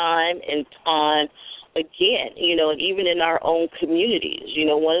happened time and time again, you know, and even in our own communities. You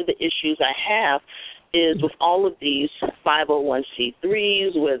know, one of the issues I have is with all of these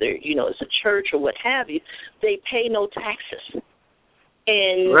 501c3s, whether, you know, it's a church or what have you, they pay no taxes.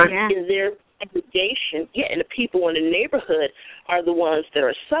 And in their segregation, and the people in the neighborhood are the ones that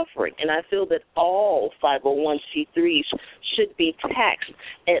are suffering. And I feel that all 501c3s should be taxed,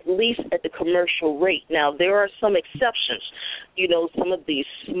 at least at the commercial rate. Now, there are some exceptions. You know, some of these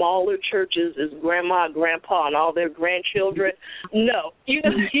smaller churches, is grandma, grandpa, and all their grandchildren. No,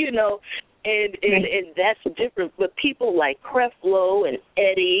 you know, and that's different. But people like Creflo and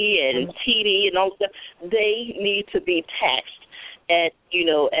Eddie and TD and all that, they need to be taxed at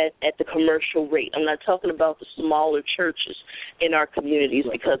the commercial rate. I'm not talking about the smaller churches in our communities,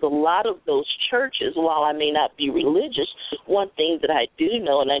 because a lot of those churches, while I may not be religious, one thing that I do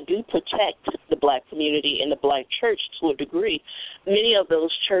know, and I do protect the black community and the black church to a degree, many of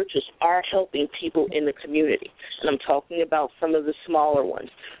those churches are helping people in the community. And I'm talking about some of the smaller ones,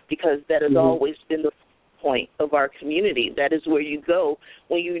 because that has always been the point of our community. That is where you go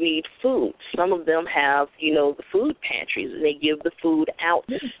when you need food. Some of them have, you know, the food pantries, and they give the food out.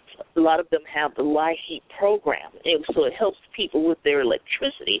 A lot of them have the Light Heat program, and so it helps people with their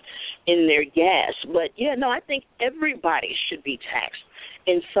electricity and their gas. But, I think everybody should be taxed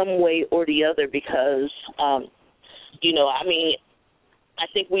in some way or the other, because, I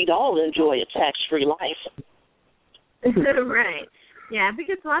think we'd all enjoy a tax-free life. Right. Yeah,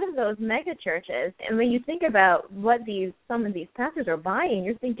 because a lot of those mega churches, and when you think about what some of these pastors are buying,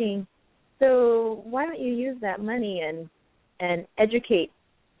 you're thinking, so why don't you use that money and educate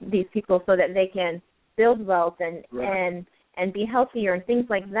these people so that they can build wealth and be healthier and things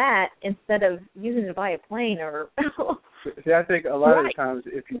like that, instead of using it to buy a plane or. See, I think a lot of the times,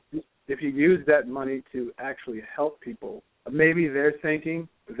 if you use that money to actually help people, maybe they're thinking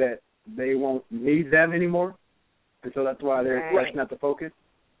that they won't need them anymore. And so that's why that's not the focus.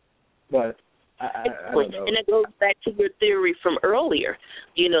 But I don't know. And it goes back to your theory from earlier.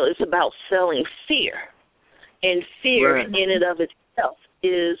 You know, it's about selling fear. And fear in and of itself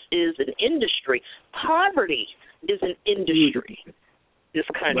is an industry. Poverty is an industry in this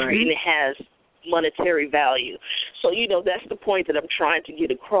country, and it has monetary value. So, that's the point that I'm trying to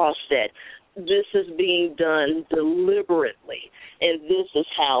get across, that this is being done deliberately, and this is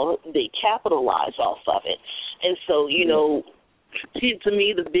how they capitalize off of it. And so, to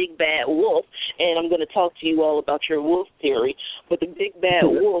me, the big bad wolf, and I'm going to talk to you all about your wolf theory, but the big bad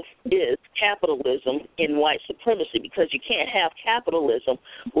wolf is capitalism and white supremacy, because you can't have capitalism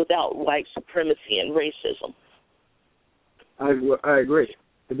without white supremacy and racism. I agree.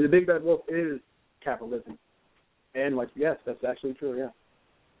 The big bad wolf is capitalism. And, yes, that's actually true, yeah.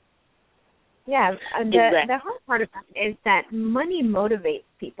 Yeah, the hard part about it is that money motivates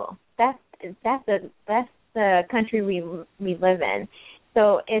people. That's the country we live in.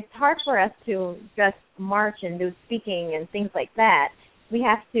 So it's hard for us to just march and do speaking and things like that. We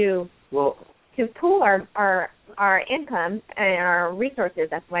have to pool our income and our resources.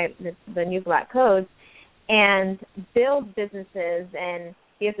 That's why the new Black Codes, and build businesses and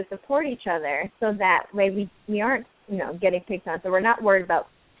be able to support each other, so that way we aren't getting picked on. So we're not worried about,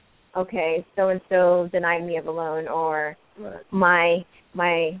 okay, so-and-so denied me of a loan, or my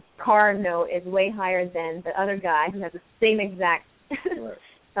car note is way higher than the other guy who has the same exact.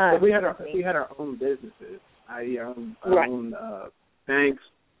 But we had our own businesses, i.e. our own banks,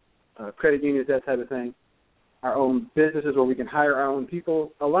 credit unions, that type of thing. Our own businesses where we can hire our own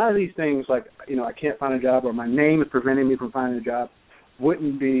people. A lot of these things, like, I can't find a job, or my name is preventing me from finding a job,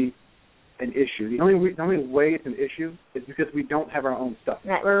 wouldn't be an issue. The only way it's an issue is because we don't have our own stuff.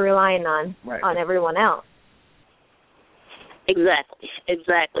 Right, we're relying on everyone else.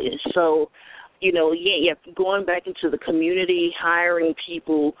 Exactly. So, going back into the community, hiring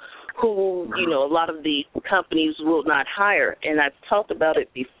people who, a lot of the companies will not hire. And I've talked about it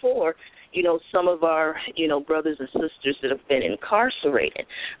before. Some of our, brothers and sisters that have been incarcerated,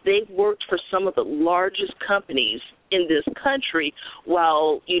 they've worked for some of the largest companies in this country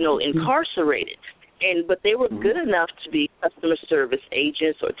while, incarcerated. But they were good enough to be customer service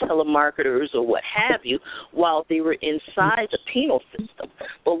agents or telemarketers or what have you while they were inside the penal system.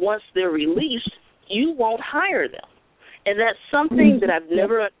 But once they're released, you won't hire them. And that's something that I've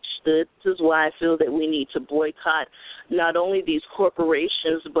never understood. This is why I feel that we need to boycott not only these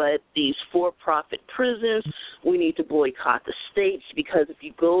corporations but these for-profit prisons. We need to boycott the states, because if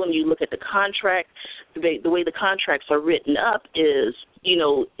you go and you look at the contract, the way the contracts are written up is,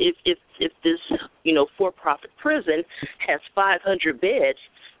 if this, for-profit prison has 500 beds,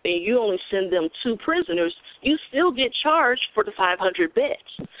 and you only send them 2 prisoners, you still get charged for the 500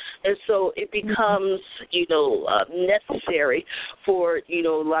 beds. And so it becomes, necessary for,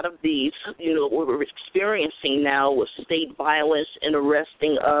 a lot of these, what we're experiencing now with state violence and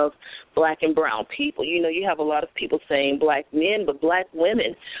arresting of black and brown people. You have a lot of people saying black men, but black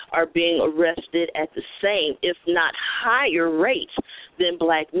women are being arrested at the same, if not higher rates than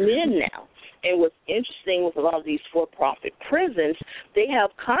black men now. And what's interesting with a lot of these for-profit prisons, they have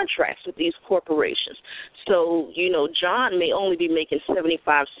contracts with these corporations. So, John may only be making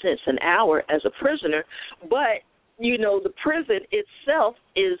 75 cents an hour as a prisoner, but, the prison itself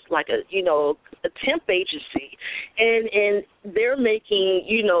is like a temp agency, and they're making,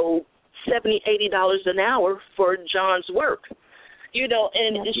 $70, $80 an hour for John's work.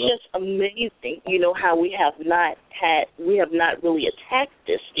 And it's just amazing, how we have not really attacked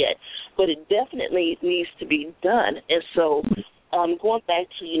this yet, but it definitely needs to be done. And so, going back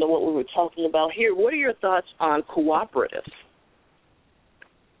to, what we were talking about here, what are your thoughts on cooperatives?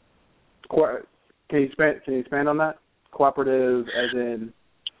 Can you expand on that? Cooperative as in?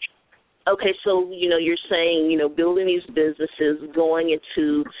 Okay, so, you're saying, building these businesses, going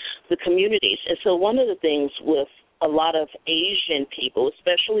into the communities. And so one of the things with a lot of Asian people,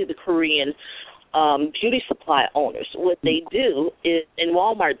 especially the Korean beauty supply owners, what they do is, and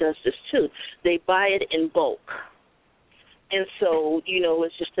Walmart does this too, they buy it in bulk. And so,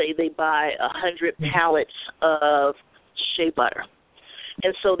 let's just say they buy 100 pallets of shea butter.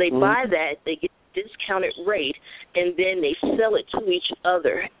 And so they buy that, they get a discounted rate, and then they sell it to each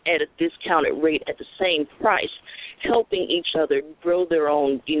other at a discounted rate at the same price, helping each other grow their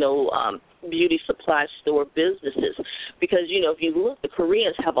own, beauty supply store businesses. Because, if you look, the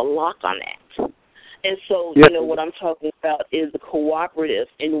Koreans have a lock on that. And so, what I'm talking about is the cooperative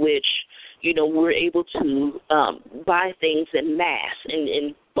in which, we're able to buy things in mass,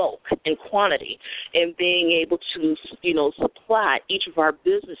 in bulk, in quantity, and being able to, supply each of our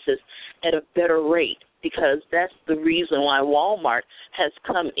businesses at a better rate. Because that's the reason why Walmart has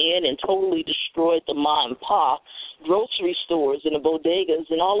come in and totally destroyed the mom and pop grocery stores and the bodegas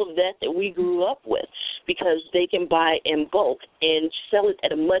and all of that we grew up with, because they can buy in bulk and sell it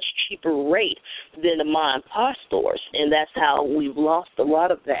at a much cheaper rate than the mom and pop stores, and that's how we've lost a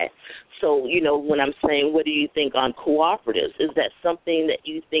lot of that. So, when I'm saying what do you think on cooperatives, is that something that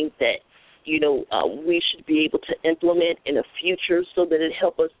you think that, we should be able to implement in the future so that it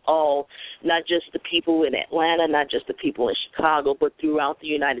help us all, not just the people in Atlanta, not just the people in Chicago, but throughout the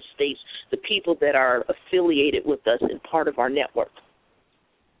United States, the people that are affiliated with us and part of our network?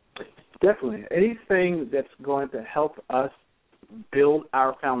 Definitely. Anything that's going to help us build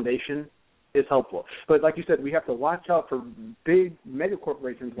our foundation is helpful. But like you said, we have to watch out for big mega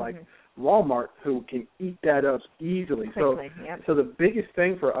corporations like Walmart who can eat that up easily. Quickly, so the biggest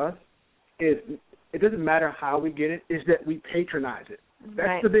thing for us is, it doesn't matter how we get it, is that we patronize it.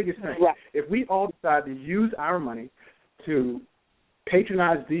 That's the biggest thing. Right. If we all decide to use our money to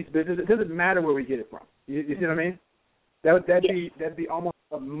patronize these businesses, it doesn't matter where we get it from. You see what I mean? That'd be almost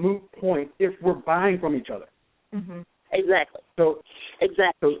a moot point if we're buying from each other. Mm-hmm. Exactly. So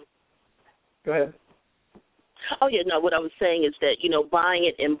go ahead. Oh, yeah, no, what I was saying is that, buying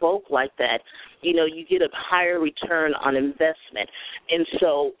it in bulk like that, you get a higher return on investment. And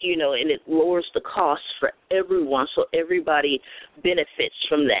so, and it lowers the cost for everyone, so everybody benefits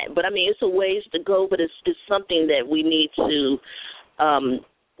from that. But, it's a ways to go, but it's something that we need to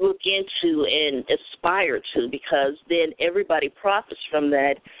look into and aspire to, because then everybody profits from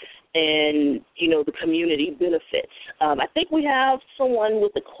that. And, the community benefits. I think we have someone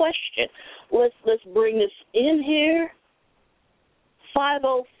with a question. Let's bring this in here.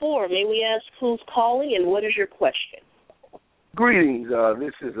 504, may we ask who's calling and what is your question? Greetings.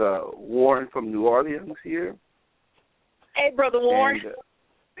 This is Warren from New Orleans here. Hey, Brother Warren. And,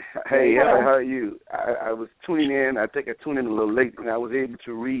 hey, how are you? I was tuning in. I think I tuned in a little late, and I was able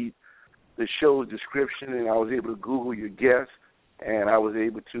to read the show's description, and I was able to Google your guests, and I was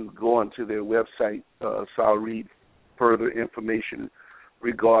able to go onto their website, so I'll read further information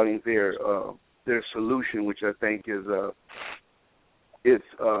regarding their solution, which I think is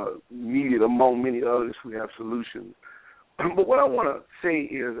needed among many others who have solutions. But what I want to say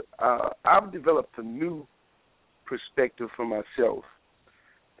is I've developed a new perspective for myself.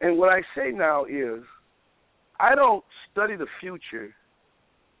 And what I say now is I don't study the future.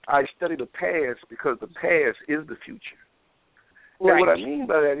 I study the past because the past is the future. Right. And what I mean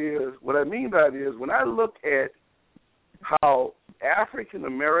by that is when I look at how African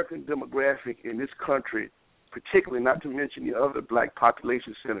American demographic in this country, particularly not to mention the other black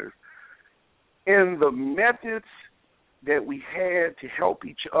population centers, and the methods that we had to help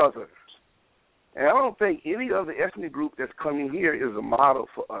each other. And I don't think any other ethnic group that's coming here is a model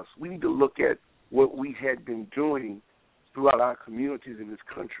for us. We need to look at what we had been doing throughout our communities in this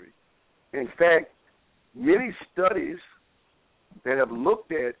country. In fact, many studies that have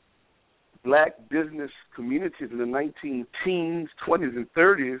looked at black business communities in the 19-teens, 20s, and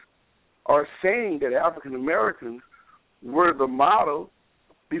 30s are saying that African Americans were the model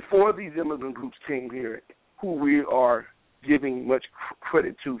before these immigrant groups came here, who we are giving much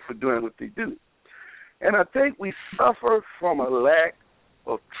credit to for doing what they do. And I think we suffer from a lack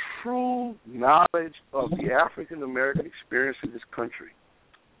of true knowledge of the African American experience in this country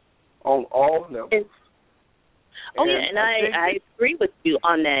on all levels. I agree with you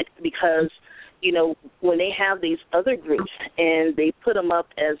on that because, you know, when they have these other groups and they put them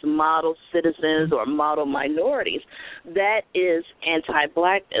up as model citizens or model minorities, that is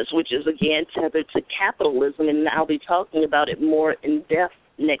anti-blackness, which is, again, tethered to capitalism, and I'll be talking about it more in depth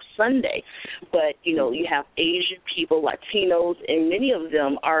next Sunday. But, you know, you have Asian people, Latinos, and many of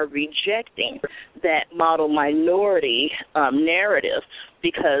them are rejecting that model minority narrative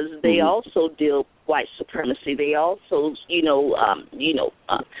because they also deal with white supremacy. They also,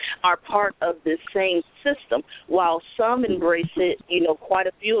 are part of this same system. While some embrace it, quite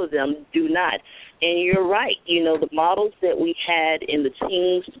a few of them do not. And you're right. The models that we had in the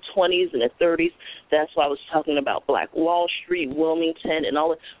teens, the 20s, and the 30s, that's why I was talking about Black Wall Street, Wilmington, and all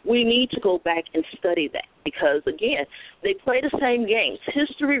that. We need to go back and study that because, again, they play the same games.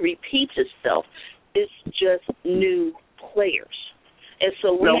 History repeats itself. It's just new players. And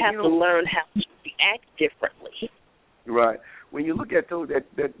so we have to learn how to react differently. Right. When you look at those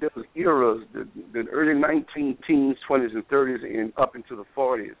eras, the early 19-teens, 20s, and 30s, and up into the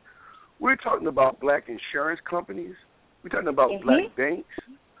 40s, we're talking about black insurance companies. We're talking about black banks.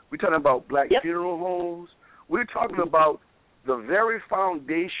 We're talking about black funeral homes. We're talking about the very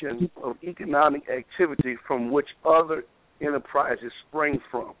foundation of economic activity from which other enterprises spring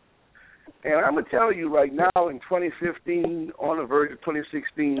from. And I'm going to tell you right now in 2015, on the verge of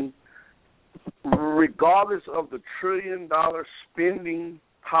 2016, regardless of the trillion-dollar spending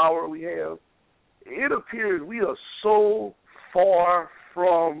power we have, it appears we are so far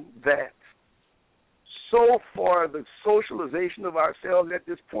from that. So far, the socialization of ourselves at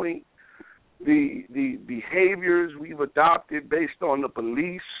this point, the behaviors we've adopted based on the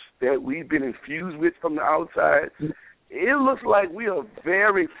beliefs that we've been infused with from the outside, it looks like we are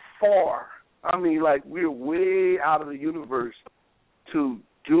very far. I mean, like we're way out of the universe to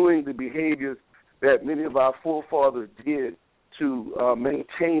doing the behaviors that many of our forefathers did to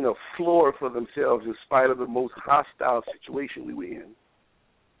maintain a floor for themselves in spite of the most hostile situation we were in.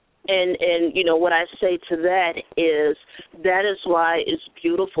 And what I say to that is why it's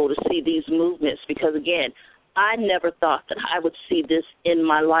beautiful to see these movements because, again, I never thought that I would see this in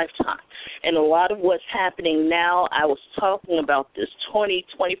my lifetime. And a lot of what's happening now, I was talking about this 20,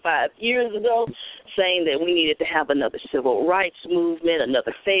 25 years ago, saying that we needed to have another civil rights movement,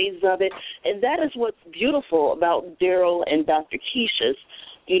 another phase of it. And that is what's beautiful about Daryl and Dr. Keisha's,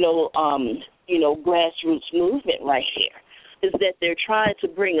 grassroots movement right here, is that they're trying to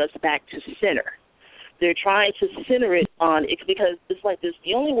bring us back to center. They're trying to center it on it because it's like this.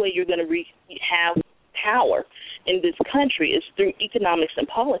 The only way you're going to have power in this country is through economics and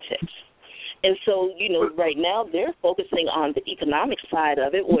politics. And so, right now they're focusing on the economic side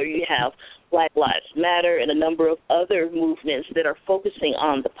of it where you have Black Lives Matter and a number of other movements that are focusing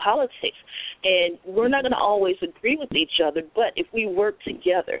on the politics. And we're not going to always agree with each other, but if we work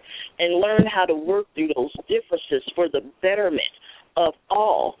together and learn how to work through those differences for the betterment of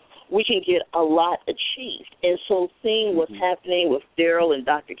all, we can get a lot achieved. And so seeing what's happening with Daryl and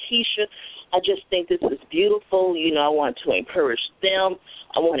Dr. Keisha, I just think this is beautiful. You know, I want to encourage them.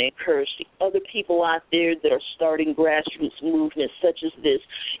 I want to encourage the other people out there that are starting grassroots movements such as this.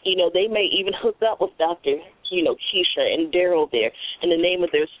 You know, they may even hook up with Dr. Keisha and Daryl there. And the name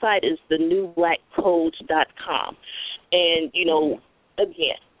of their site is thenewblackcodes.com. And, you know,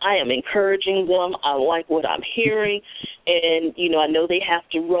 again, I am encouraging them. I like what I'm hearing. And, you know, I know they have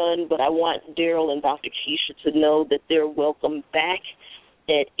to run, but I want Daryl and Dr. Keisha to know that they're welcome back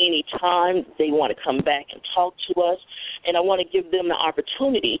at any time they want to come back and talk to us. And I want to give them the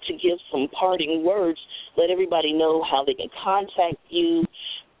opportunity to give some parting words, let everybody know how they can contact you.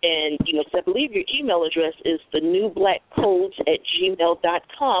 And, you know, I believe your email address is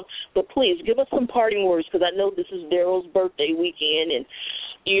thenewblackcodes@gmail.com. But please give us some parting words, because I know this is Daryl's birthday weekend, and,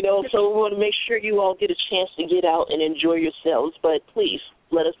 you know, so we want to make sure you all get a chance to get out and enjoy yourselves. But please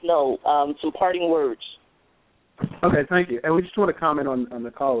let us know some parting words. Okay, thank you. And we just want to comment on the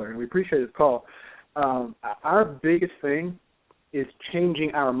caller, and we appreciate his call. Our biggest thing is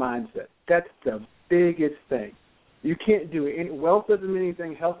changing our mindset. That's the biggest thing. You can't do it. Wealth doesn't mean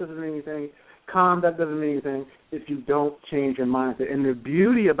anything. Health doesn't mean anything. Calm, that doesn't mean anything if you don't change your mindset. And the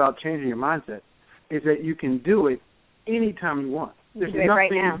beauty about changing your mindset is that you can do it anytime you want. There's nothing,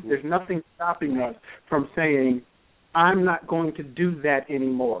 right now. There's nothing stopping us from saying, I'm not going to do that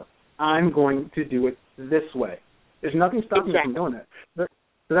anymore. I'm going to do it this way. There's nothing stopping us from doing that.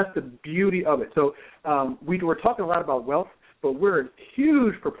 So that's the beauty of it. So we're talking a lot about wealth, but we're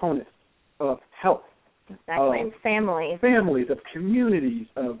huge proponents of health. Exactly, and families, of communities,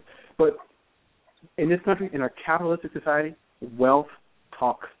 but in this country, in our capitalistic society, wealth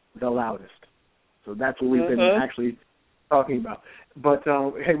talks the loudest. So that's what we've been actually talking about. But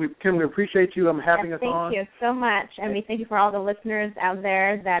hey, Kim, we appreciate you having us on. Thank you so much, and we thank you for all the listeners out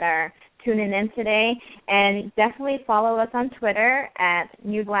there that are tuning in today. And definitely follow us on Twitter at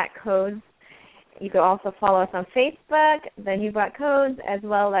New Black Codes. You can also follow us on Facebook, the New Black Codes, as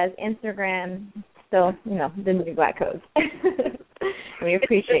well as Instagram. So, you know, the New Black Codes. We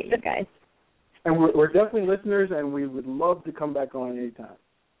appreciate you guys. And we're definitely listeners, and we would love to come back on anytime.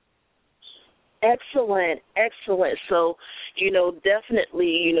 Excellent. So, you know, definitely,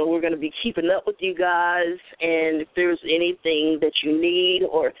 you know, we're going to be keeping up with you guys, and if there's anything that you need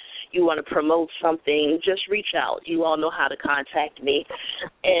or you want to promote something, just reach out. You all know how to contact me,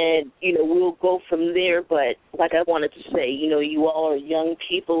 and, you know, we'll go from there. But like I wanted to say, you know, you all are young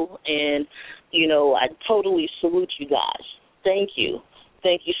people, and, you know, I totally salute you guys. Thank you.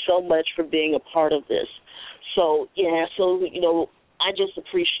 Thank you so much for being a part of this. So, yeah, you know, I just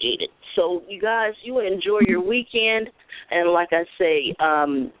appreciate it. So, you guys, you enjoy your weekend. And like I say,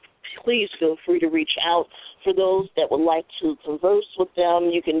 please feel free to reach out. For those that would like to converse with them,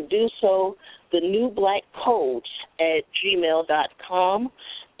 you can do so, thenewblackcodes@gmail.com.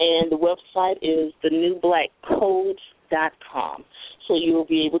 And the website is thenewblackcodes.com. So you will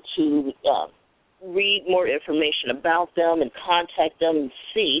be able to read more information about them and contact them and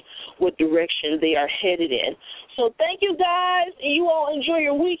see what direction they are headed in. So thank you, guys, and you all enjoy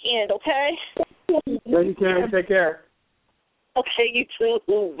your weekend, okay? Thank you, Karen. Take care. Okay, you too.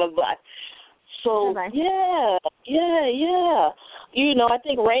 Bye-bye. So, Bye-bye. yeah. You know, I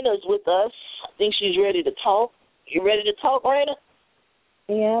think Raina's with us. I think she's ready to talk. You ready to talk, Raina?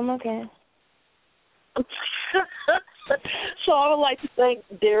 Yeah, I'm okay. So I would like to thank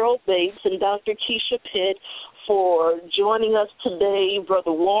Daryl Bates and Dr. Keisha Pitt for joining us today.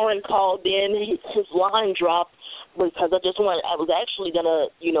 Brother Warren called in. His line dropped because I was actually going to,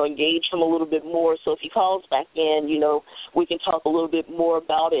 you know, engage him a little bit more. So if he calls back in, you know, we can talk a little bit more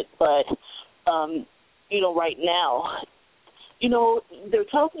about it. But, you know, right now, you know, they're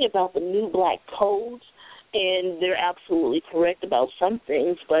talking about the new black codes, and they're absolutely correct about some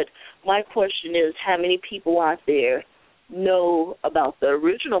things. But my question is, how many people out there know about the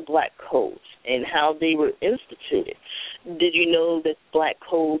original black codes and how they were instituted? Did you know that black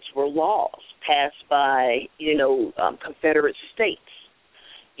codes were laws passed by, you know, Confederate states,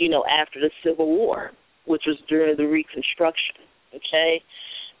 you know, after the Civil War, which was during the Reconstruction, okay?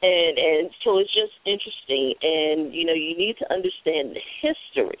 And so it's just interesting, and, you know, you need to understand the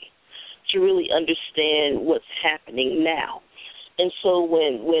history to really understand what's happening now. And so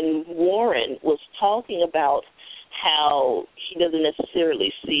when Warren was talking about how he doesn't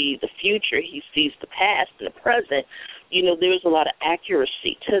necessarily see the future, he sees the past and the present, you know, there's a lot of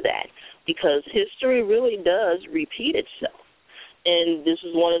accuracy to that because history really does repeat itself. And this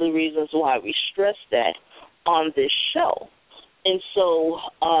is one of the reasons why we stress that on this show. And so,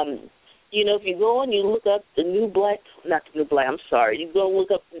 you know, if you go and you look up you go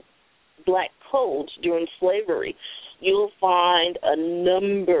look up black codes during slavery, you'll find a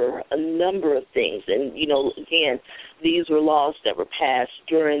number of things. And, again, these were laws that were passed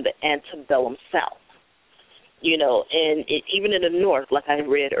during the antebellum South. And even in the North, like I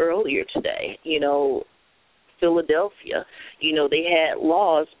read earlier today, Philadelphia, they had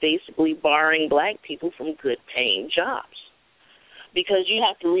laws basically barring black people from good-paying jobs. Because you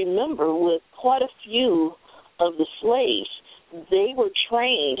have to remember, with quite a few of the slaves, they were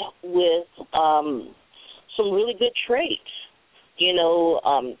trained with some really good traits.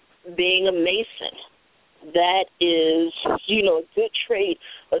 Being a mason, that is, a good trade,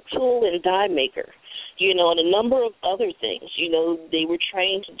 a tool and die maker, and a number of other things. They were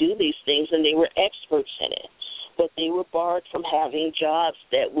trained to do these things, and they were experts in it. But they were barred from having jobs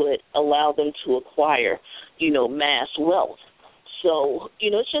that would allow them to acquire, mass wealth. So,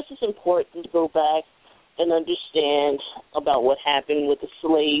 it's just as important to go back and understand about what happened with the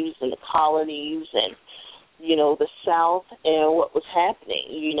slaves and the colonies and, the South and what was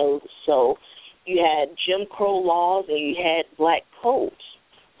happening, So you had Jim Crow laws and you had black codes,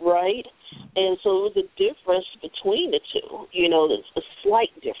 right? And so it was a difference between the two, there's a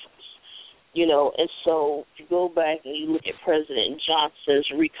slight difference. And so if you go back and you look at President Johnson's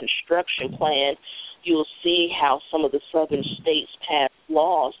Reconstruction Plan, you'll see how some of the southern states passed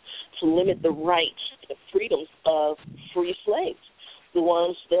laws to limit the rights and freedoms of free slaves, the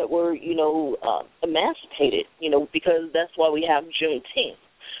ones that were, emancipated, because that's why we have Juneteenth,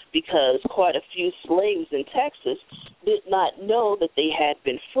 because quite a few slaves in Texas did not know that they had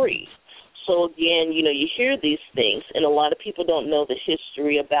been free. So, again, you hear these things, and a lot of people don't know the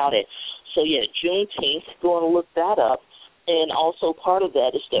history about it. So, yeah, Juneteenth, go and look that up. And also part of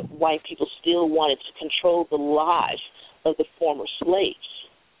that is that white people still wanted to control the lives of the former slaves,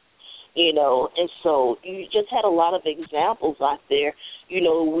 And so you just had a lot of examples out there.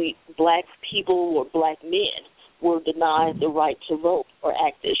 Black people or black men were denied the right to vote or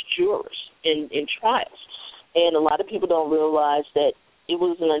act as jurors in trials. And a lot of people don't realize that it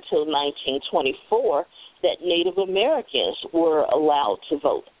wasn't until 1924 that Native Americans were allowed to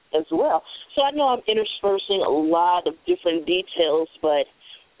vote as well. So I know I'm interspersing a lot of different details, but,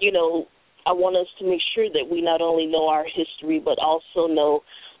 I want us to make sure that we not only know our history, but also know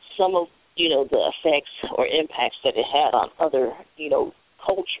some of, the effects or impacts that it had on other,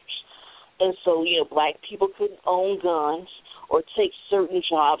 cultures. And so, black people couldn't own guns or take certain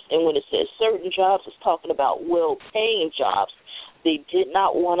jobs. And when it says certain jobs, it's talking about well-paying jobs. They did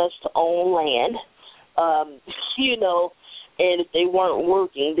not want us to own land, and if they weren't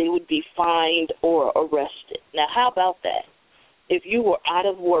working, they would be fined or arrested. Now, how about that? If you were out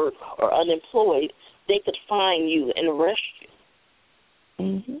of work or unemployed, they could fine you and arrest you.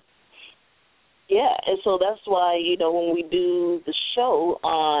 Mm-hmm. Yeah, and so that's why, when we do the show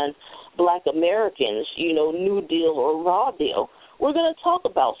on Black Americans, New Deal or Raw Deal, we're going to talk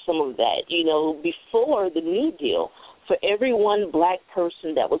about some of that. Before the New Deal, for every one black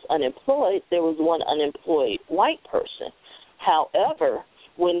person that was unemployed, there was one unemployed white person. However,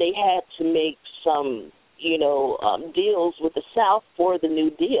 when they had to make some, deals with the South for the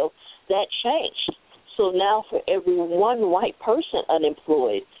New Deal, that changed. So now for every one white person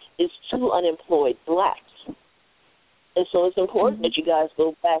unemployed is two unemployed blacks. And so it's important that you guys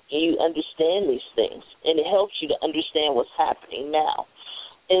go back and you understand these things, and it helps you to understand what's happening now.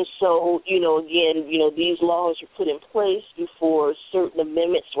 And so, again, these laws were put in place before certain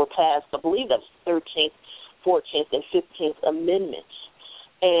amendments were passed. I believe that's 13th, 14th, and 15th Amendments.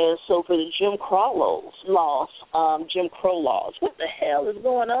 And so for the Jim Crow laws, what the hell is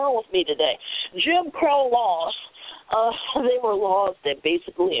going on with me today? Jim Crow laws, they were laws that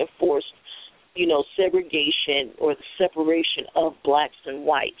basically enforced, segregation or the separation of blacks and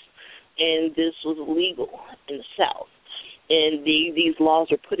whites. And this was illegal in the South. And these laws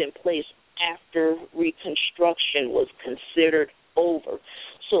were put in place after Reconstruction was considered over.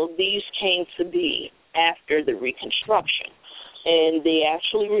 So these came to be after the Reconstruction. And they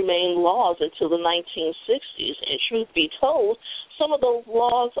actually remained laws until the 1960s. And truth be told, some of those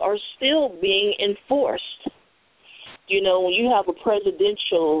laws are still being enforced. When you have a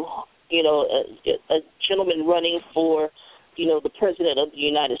presidential, a gentleman running for, the president of the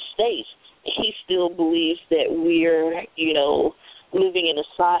United States, he still believes that we're, living in a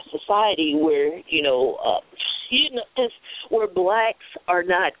society where, where blacks are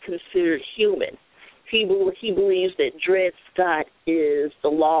not considered human. He believes that Dred Scott is the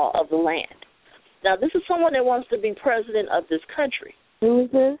law of the land. Now, this is someone that wants to be president of this country. Who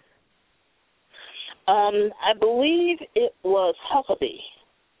is this? I believe it was Huckabee.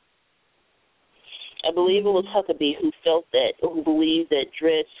 I believe it was Huckabee who believed that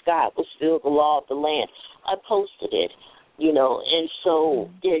Dred Scott was still the law of the land. I posted it, and so,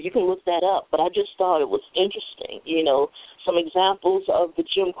 yeah, you can look that up. But I just thought it was interesting, some examples of the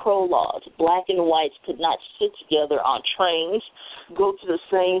Jim Crow laws. Black and whites could not sit together on trains, go to the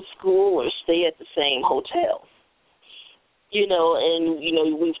same school, or stay at the same hotel.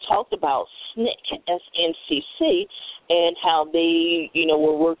 And we've talked about SNCC, SNCC, and how they,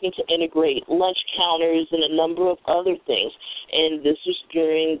 were working to integrate lunch counters and a number of other things. And this was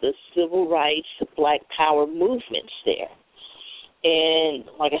during the civil rights, Black Power movements there. And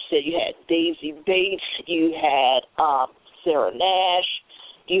like I said, you had Daisy Bates, you had Sarah Nash,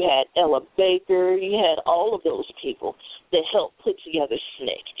 you had Ella Baker, you had all of those people that helped put together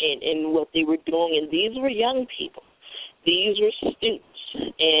SNCC and what they were doing. And these were young people. These were students,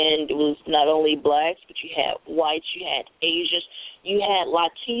 and it was not only blacks, but you had whites, you had Asians, you had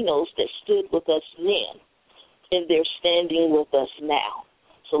Latinos that stood with us then, and they're standing with us now.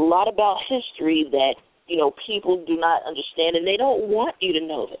 So a lot about history that, people do not understand, and they don't want you to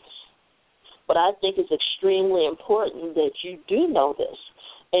know this. But I think it's extremely important that you do know this,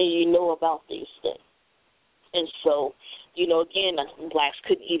 and you know about these things. And so, again, blacks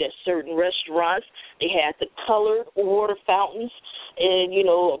couldn't eat at certain restaurants. They had the colored water fountains and,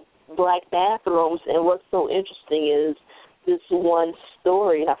 black bathrooms. And what's so interesting is this one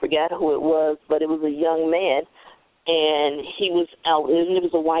story, and I forgot who it was, but it was a young man, and he was out, and it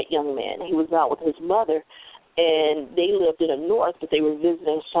was a white young man. He was out with his mother, and they lived in the north, but they were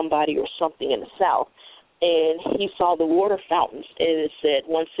visiting somebody or something in the south. And he saw the water fountains, and it said,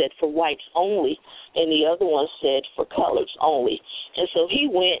 one said for whites only, and the other one said for coloreds only. And so he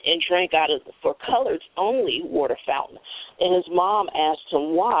went and drank out of the for coloreds only water fountain. And his mom asked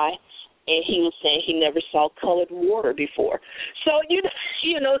him why, and he was saying he never saw colored water before. So, he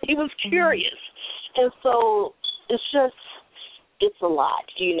was curious. And so it's a lot,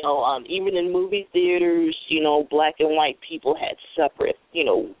 even in movie theaters, black and white people had separate,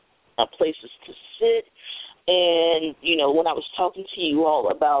 places to sit. And, when I was talking to you all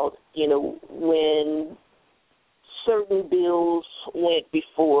about, when certain bills went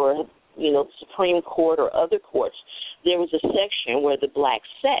before, the Supreme Court or other courts, there was a section where the blacks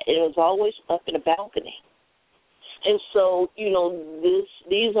sat, and it was always up in a balcony. And so,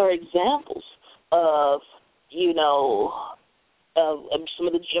 these are examples of, of some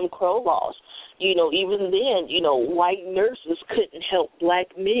of the Jim Crow laws. Even then, white nurses couldn't help black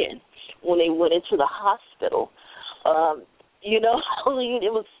men when they went into the hospital. It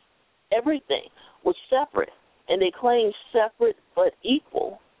was, everything was separate, and they claimed separate but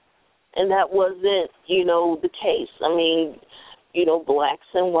equal, and that wasn't, the case. I mean, blacks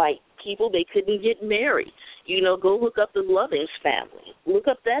and white people, they couldn't get married. Go look up the Lovings family. Look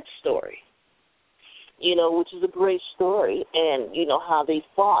up that story, which is a great story, and, how they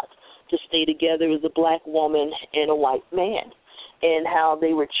fought to stay together as a black woman and a white man, and how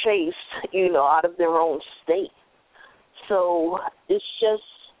they were chased, out of their own state. So it's just,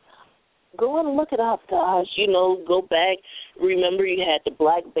 go and look it up, guys. Go back. Remember, you had the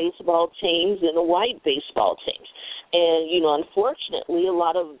black baseball teams and the white baseball teams. And, unfortunately, a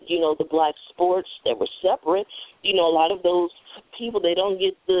lot of, the black sports that were separate, a lot of those people, they don't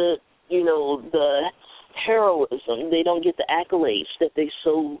get the, the heroism. They don't get the accolades that they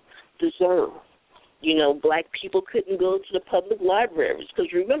so deserve. Black people couldn't go to the public libraries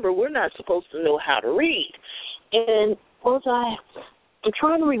because, remember, we're not supposed to know how to read. And I'm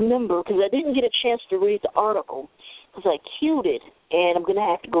trying to remember because I didn't get a chance to read the article because I queued it, and I'm going to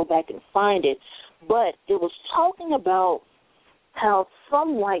have to go back and find it. But it was talking about how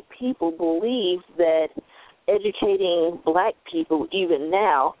some white people believe that educating black people, even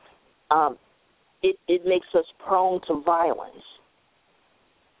now, it makes us prone to violence.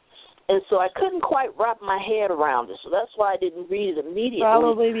 And so I couldn't quite wrap my head around it, so that's why I didn't read it immediately.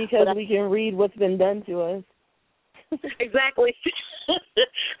 Probably because we can read what's been done to us. Exactly.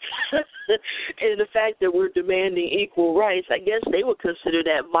 And the fact that we're demanding equal rights, I guess they would consider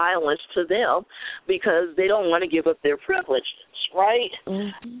that violence to them because they don't want to give up their privileges, right?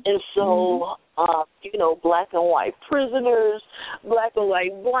 Mm-hmm. And so, black and white prisoners, black and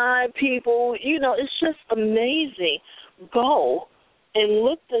white blind people, it's just amazing. Go and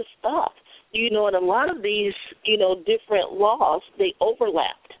look this up, and a lot of these, different laws, they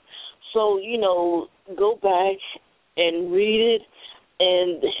overlapped. So, go back and read it,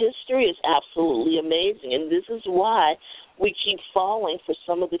 and the history is absolutely amazing, and this is why we keep falling for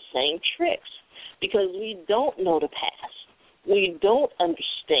some of the same tricks, because we don't know the past. We don't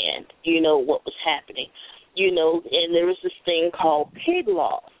understand, what was happening, and there was this thing called pig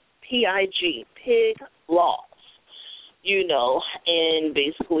laws. P-I-G, pig laws, you know, and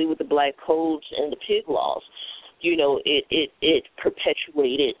basically with the black codes and the pig laws, you know, it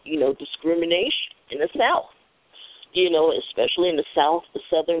perpetuated, you know, discrimination in the South, you know, especially in the South, the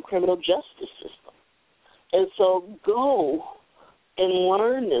Southern criminal justice system. And so go and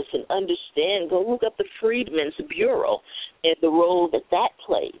learn this and understand. Go look up the Freedmen's Bureau and the role that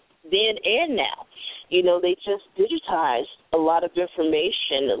played then and now. You know, they just digitized a lot of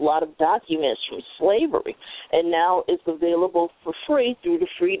information, a lot of documents from slavery, and now it's available for free through the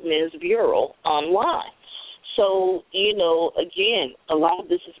Freedmen's Bureau online. So, you know, again, a lot of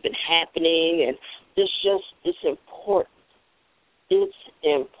this has been happening, and it's important. It's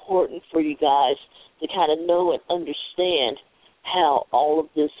important for you guys to kind of know and understand how all of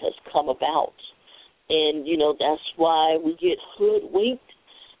this has come about. And, you know, that's why we get hoodwinked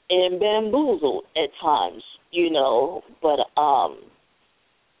and bamboozled at times, you know. But,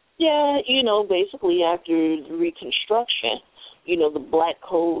 yeah, you know, basically after the Reconstruction, you know, the black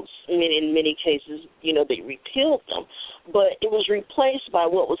codes, in many cases, you know, they repealed them. But it was replaced by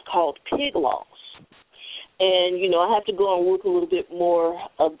what was called pig laws. And, you know, I have to go and look a little bit more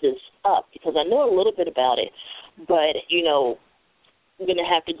of this up because I know a little bit about it. But, you know, I'm going to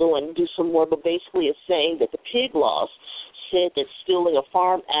have to go and do some more. But basically it's saying that the pig laws said that stealing a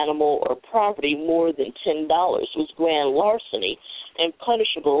farm animal or property more than $10 was grand larceny and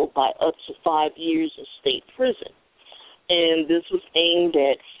punishable by up to 5 years in state prison. And this was aimed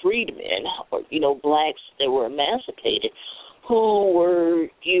at freedmen, or, you know, blacks that were emancipated, who were,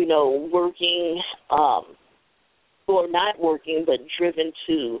 you know, working, or not working, but driven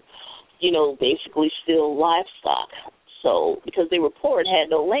to, you know, basically steal livestock. So, because they were poor and had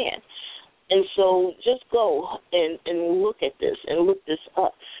no land. And so just go and look at this and look this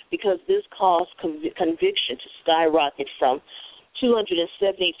up, because this caused conviction to skyrocket from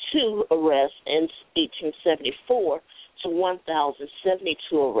 272 arrests in 1874 to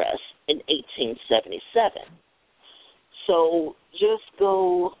 1,072 arrests in 1877. So just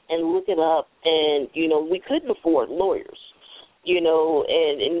go and look it up. And, you know, we couldn't afford lawyers, you know,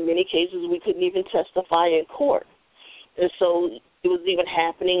 and in many cases we couldn't even testify in court. And so it was even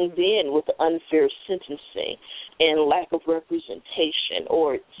happening then with the unfair sentencing and lack of representation,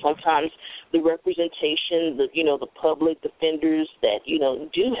 or sometimes the representation, you know, the public defenders that, you know,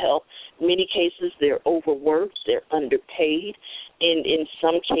 do help. In many cases, they're overworked, they're underpaid, and in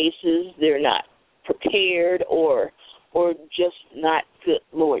some cases, they're not prepared or just not good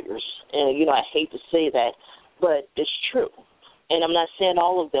lawyers. And, you know, I hate to say that, but it's true. And I'm not saying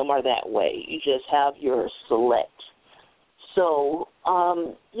all of them are that way. You just have your select. So,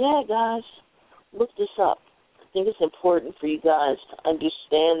 yeah, guys, look this up. I think it's important for you guys to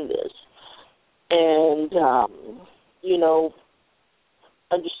understand this and, you know,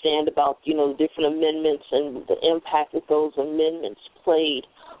 understand about, you know, different amendments and the impact that those amendments played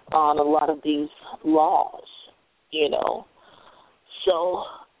on a lot of these laws, you know. So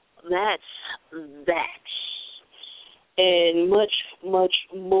that's that and much, much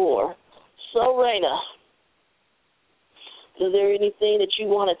more. So, Raina, is there anything that you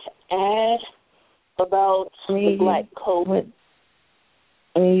wanted to add about the black code?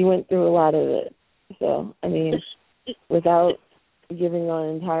 You went through a lot of it. So, without giving an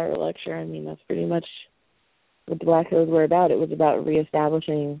entire lecture, that's pretty much what the black codes were about. It was about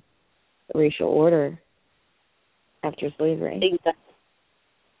reestablishing racial order after slavery.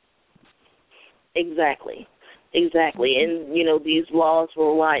 Exactly. And, you know, these laws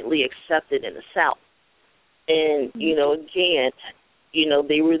were widely accepted in the South. And, you know, again, you know,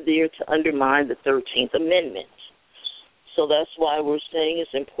 they were there to undermine the 13th Amendment. So that's why we're saying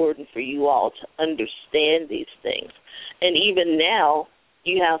it's important for you all to understand these things. And even now,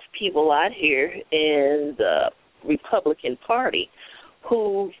 you have people out here in the Republican Party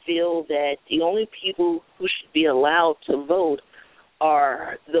who feel that the only people who should be allowed to vote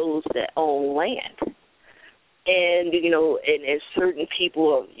are those that own land. And, you know, and certain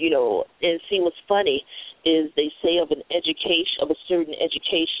people, you know, and see what's funny is they say of an education, of a certain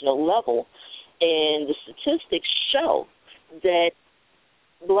educational level, and the statistics show that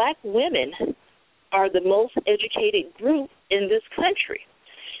black women are the most educated group in this country.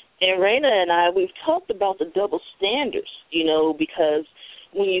 And Raina and I, we've talked about the double standards, you know, because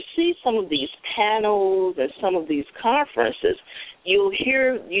when you see some of these panels and some of these conferences, you'll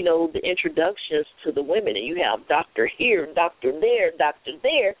hear, you know, the introductions to the women, and you have doctor here, doctor there, doctor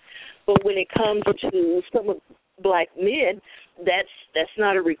there. But when it comes to some of black men, that's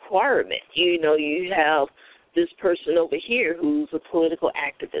not a requirement. You know, you have this person over here who's a political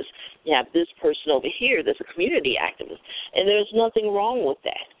activist. You have this person over here that's a community activist. And there's nothing wrong with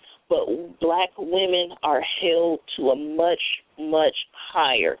that. but black women are held to a much, much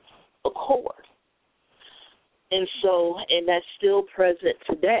higher accord. And so, and that's still present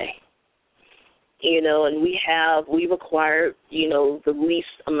today. And we've acquired, the least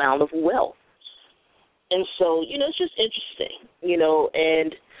amount of wealth. And so, it's just interesting,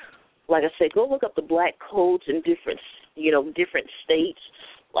 and like I said, go look up the black codes in different states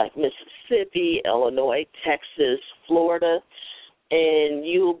like Mississippi, Illinois, Texas, Florida, and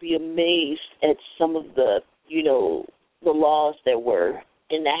you'll be amazed at some of the laws that were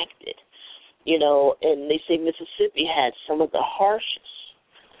enacted, and they say Mississippi had some of the harshest.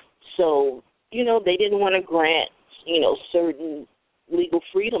 So, they didn't want to grant, certain legal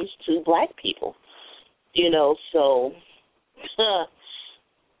freedoms to black people, so,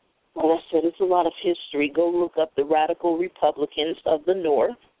 like I said, it's a lot of history. Go look up the Radical Republicans of the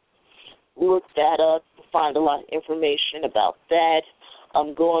North. Look that up, find a lot of information about that.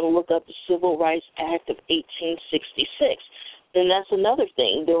 Go and look up the Civil Rights Act of 1866. And that's another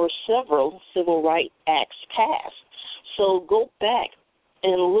thing. There were several Civil Rights Acts passed. So go back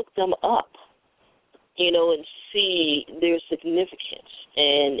and look them up, and see their significance.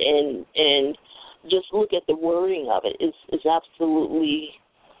 And just look at the wording of it. It's absolutely,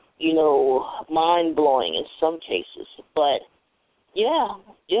 mind-blowing in some cases. But,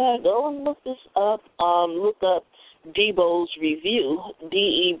 go and look this up. Look up Debo's Review,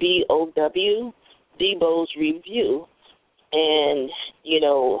 D-E-B-O-W, Debo's Review. And,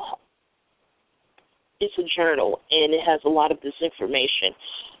 it's a journal, and it has a lot of this information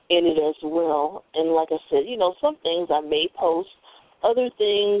in it as well. And like I said, some things I may post, other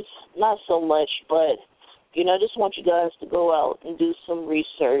things not so much, but, I just want you guys to go out and do some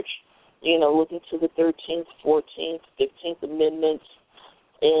research, look into the 13th, 14th, 15th Amendments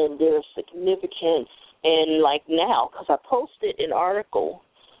and their significance. And like now, because I posted an article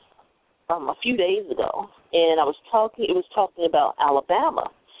a few days ago, and it was talking about Alabama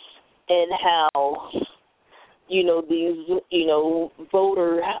and how, these,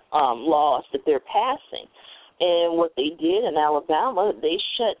 voter laws that they're passing. And what they did in Alabama, they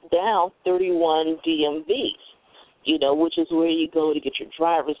shut down 31 DMVs, which is where you go to get your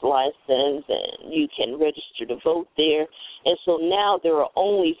driver's license and you can register to vote there. And so now there are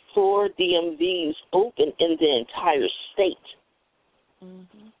only 4 DMVs open in the entire state.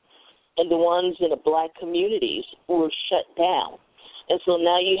 Mm-hmm. And the ones in the black communities were shut down. And so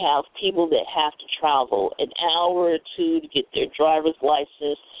now you have people that have to travel an hour or two to get their driver's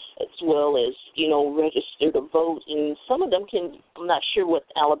license, as well as, register to vote. And some of them I'm not sure what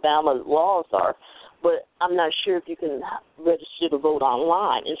Alabama laws are, but I'm not sure if you can register to vote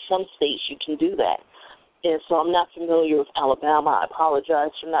online. In some states you can do that. And so I'm not familiar with Alabama. I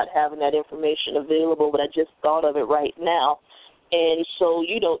apologize for not having that information available, but I just thought of it right now. And so,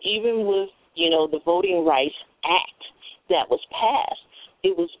 even with, the Voting Rights Act that was passed,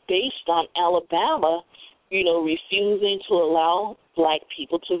 it was based on Alabama, refusing to allow black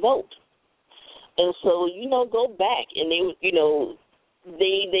people to vote. And so, go back and they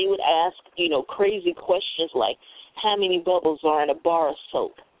would ask, crazy questions like how many bubbles are in a bar of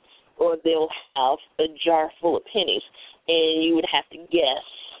soap, or they'll have a jar full of pennies, and you would have to guess,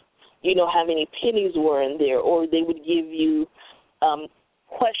 how many pennies were in there, or they would give you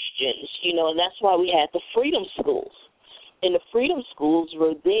questions, and that's why we had the freedom schools. And the freedom schools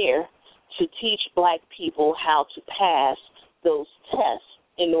were there to teach black people how to pass those tests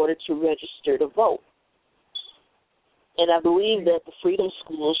in order to register to vote. And I believe that the freedom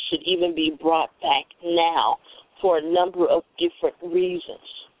schools should even be brought back now for a number of different reasons.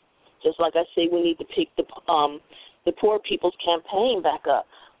 Just like I say, we need to pick the Poor People's Campaign back up.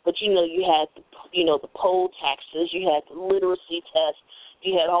 But, you had, the poll taxes, you had the literacy test,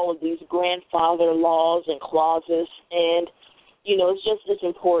 you had all of these grandfather laws and clauses, and, it's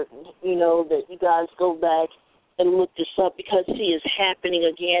important, that you guys go back and look this up, because, see, it's happening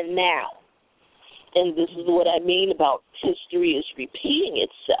again now. And this is what I mean about history is repeating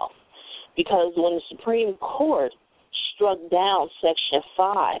itself, because when the Supreme Court struck down Section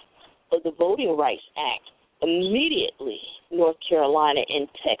 5 of the Voting Rights Act, immediately North Carolina and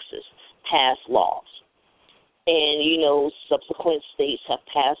Texas passed laws. And, subsequent states have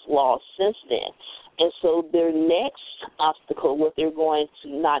passed laws since then. And so their next obstacle, what they're going to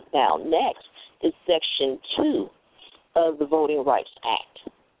knock down next, is Section 2 of the Voting Rights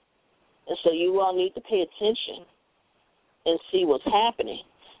Act. And so you all need to pay attention and see what's happening.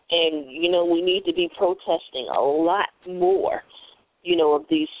 And, we need to be protesting a lot more, of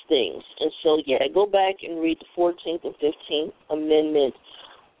these things. And so, go back and read the 14th and 15th Amendment,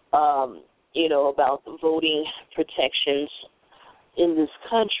 about the voting protections in this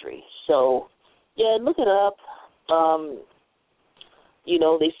country. So, yeah, look it up. You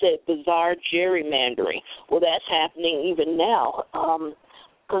know, they said bizarre gerrymandering. Well, that's happening even now.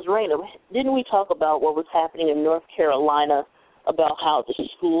 Because, Raina, didn't we talk about what was happening in North Carolina about how the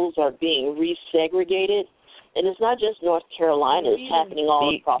schools are being resegregated? And it's not just North Carolina. It's happening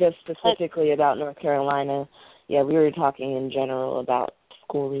all across the country. Just specifically about North Carolina, yeah, we were talking in general about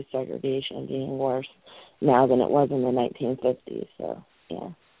school resegregation being worse now than it was in the 1950s. So, yeah.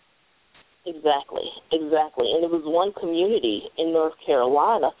 Exactly. And there was one community in North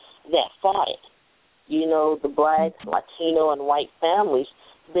Carolina that fought it. You know, the Black, Latino, and white families,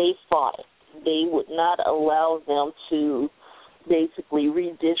 they fought it. They would not allow them to basically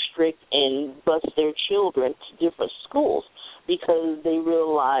redistrict and bus their children to different schools because they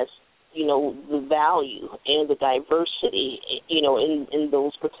realized, you know, the value and the diversity, you know, in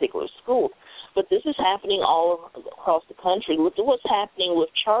those particular schools. But this is happening all across the country. Look at what's happening with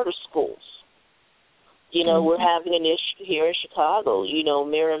charter schools. You know, we're having an issue here in Chicago. You know,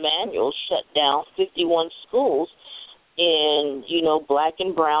 Mayor Emanuel shut down 51 schools in, you know, Black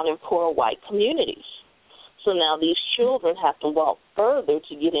and brown and poor white communities. So now these children have to walk further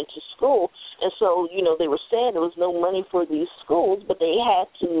to get into school. And so, you know, they were saying there was no money for these schools, but they had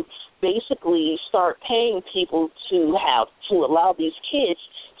to basically start paying people to allow these kids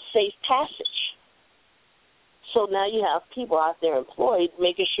safe passage. So now you have people out there employed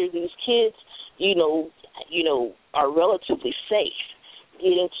making sure these kids, you know, are relatively safe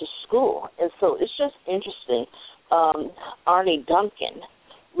getting to school. And so it's just interesting. Arnie Duncan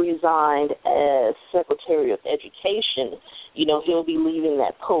resigned as Secretary of Education. You know, he'll be leaving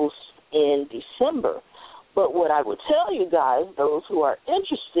that post in December. But what I would tell you guys, those who are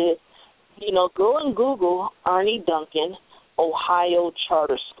interested, you know, go and Google Arnie Duncan, Ohio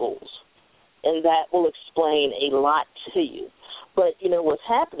charter schools, and that will explain a lot to you. But, you know, what's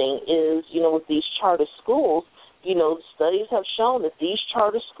happening is, you know, with these charter schools, you know, studies have shown that these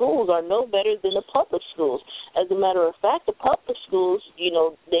charter schools are no better than the public schools. As a matter of fact, the public schools, you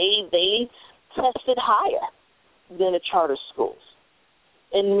know, they tested higher than the charter schools.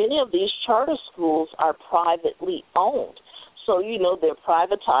 And many of these charter schools are privately owned. So, you know, they're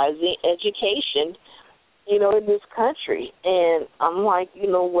privatizing education, you know, in this country. And I'm like, you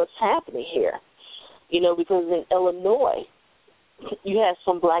know, what's happening here? You know, because in Illinois, you have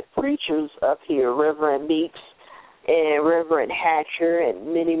some Black preachers up here, Reverend Meeks and Reverend Hatcher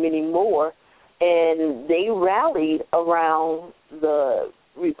and many, many more, and they rallied around the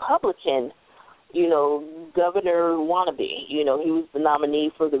Republican, you know, Governor wannabe. You know, he was the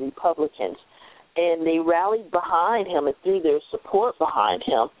nominee for the Republicans, and they rallied behind him and threw their support behind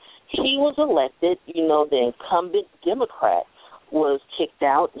him. He was elected. You know, the incumbent Democrat was kicked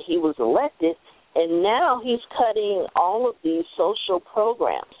out, and he was elected, and now he's cutting all of these social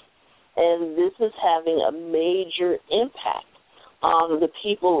programs. And this is having a major impact on the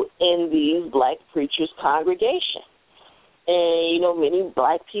people in these Black preachers' congregation. And, you know, many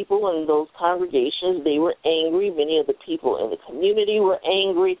Black people in those congregations, they were angry. Many of the people in the community were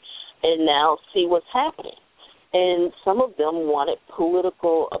angry. And now see what's happening. And some of them wanted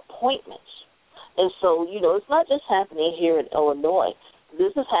political appointments. And so, you know, it's not just happening here in Illinois.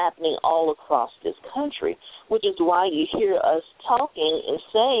 This is happening all across this country, which is why you hear us talking and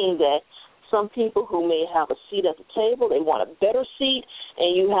saying that some people who may have a seat at the table, they want a better seat,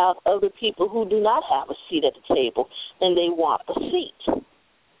 and you have other people who do not have a seat at the table, and they want a seat.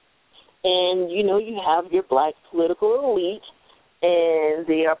 And, you know, you have your Black political elite, and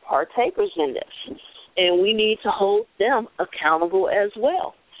they are partakers in this. And we need to hold them accountable as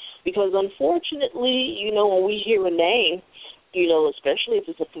well. Because, unfortunately, you know, when we hear a name, you know, especially if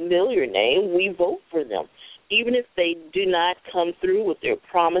it's a familiar name, we vote for them. Even if they do not come through with their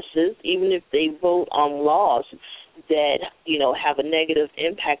promises, even if they vote on laws that, you know, have a negative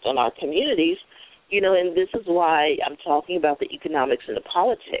impact on our communities, you know, and this is why I'm talking about the economics and the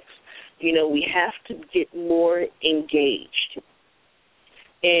politics. You know, we have to get more engaged.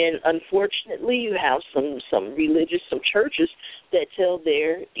 And unfortunately, you have some religious, some churches that tell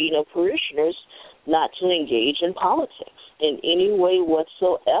their, you know, parishioners not to engage in politics in any way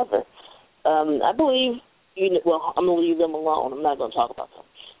whatsoever. I believe, you know, well, I'm going to leave them alone. I'm not going to talk about them.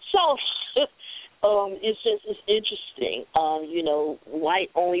 So it's interesting. You know,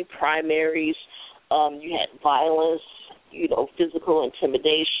 white-only primaries. You had violence, you know, physical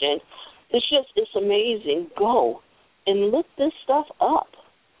intimidation. It's amazing. Go and look this stuff up.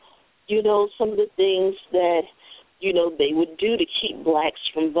 You know, some of the things that, you know, they would do to keep blacks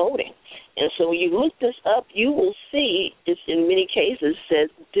from voting. And so when you look this up, you will see it's in many cases says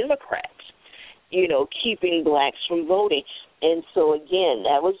Democrats, you know, keeping blacks from voting. And so, again,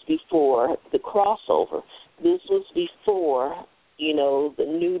 that was before the crossover. This was before, the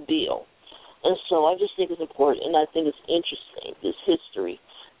New Deal. And so I just think it's important, and I think it's interesting, this history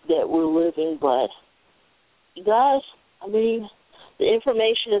that we're living. But, you guys, the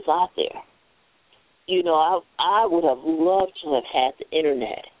information is out there. I would have loved to have had the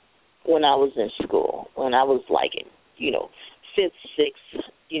Internet when I was in school, when I was like in, 5th, 6th,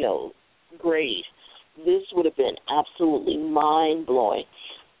 grade. This would have been absolutely mind-blowing.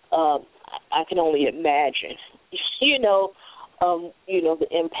 I can only imagine, the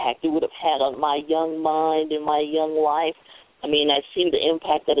impact it would have had on my young mind and my young life. I've seen the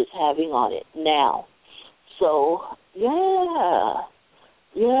impact that it's having on it now. So,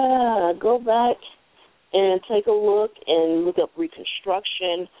 go back and take a look and look up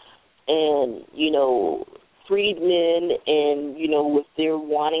Reconstruction and, freedmen and, if they're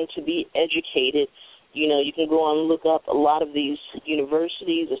wanting to be educated, you can go and look up a lot of these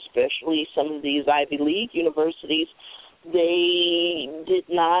universities, especially some of these Ivy League universities. They did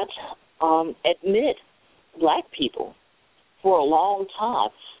not admit black people for a long time.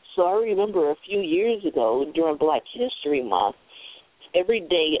 So I remember a few years ago during Black History Month, every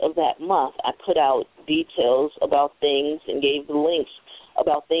day of that month I put out details about things and gave the links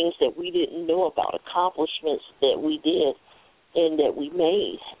about things that we didn't know about, accomplishments that we did and that we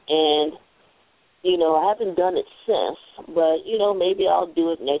made. And, I haven't done it since, but, maybe I'll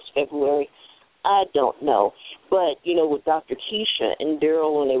do it next February. I don't know. But, with Dr. Keisha and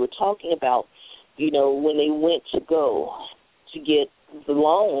Daryl, when they were talking about, when they went to go to get the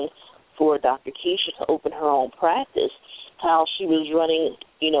loan for Dr. Keisha to open her own practice, how she was running,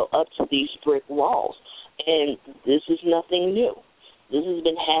 up to these brick walls. And this is nothing new. This has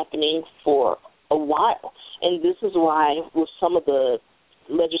been happening for a while. And this is why with some of the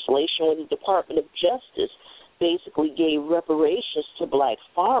legislation with the Department of Justice basically gave reparations to black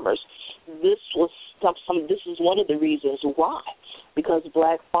farmers. This is one of the reasons why, because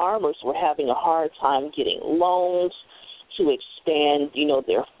black farmers were having a hard time getting loans to expand,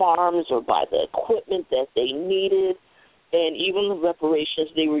 their farms or buy the equipment that they needed, and even the reparations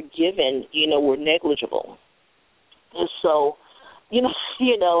they were given, were negligible. And so,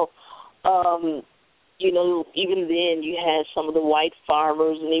 even then you had some of the white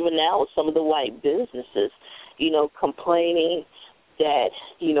farmers, and even now with some of the white businesses, complaining that,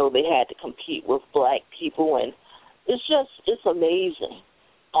 they had to compete with black people. And it's amazing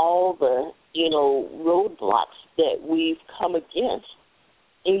all the, roadblocks that we've come against,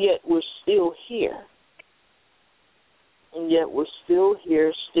 and yet we're still here. And yet we're still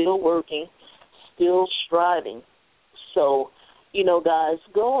here, still working, still striving. So, guys,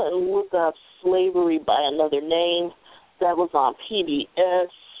 go and look up Slavery by Another Name. That was on PBS.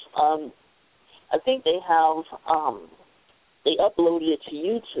 I think they have, they uploaded it to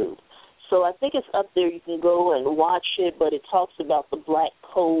YouTube. So I think it's up there. You can go and watch it, but it talks about the black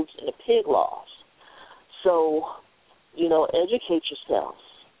codes and the pig laws. So, educate yourselves.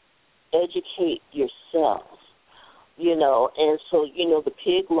 Educate yourselves. And so, the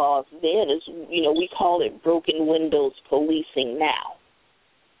pig laws then is, we call it broken windows policing now.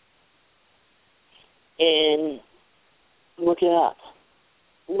 And look it up.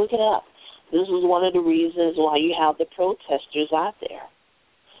 Look it up. This is one of the reasons why you have the protesters out there.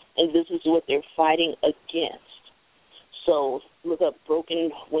 And this is what they're fighting against. So look up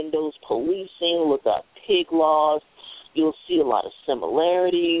broken windows policing, look up pig laws. You'll see a lot of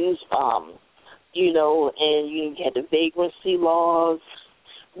similarities. And you had the vagrancy laws,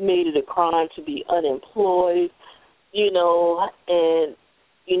 made it a crime to be unemployed, and, like I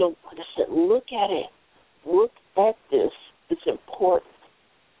said, look at it. Look at this. It's important.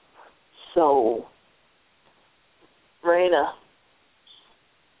 So, Raina,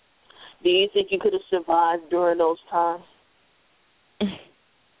 do you think you could have survived during those times?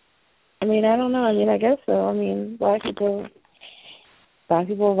 I don't know. I guess so. Black people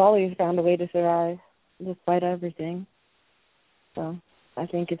have always found a way to survive despite everything. So I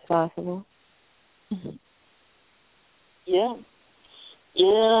think it's possible. Yeah.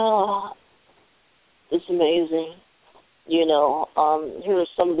 It's amazing. Here are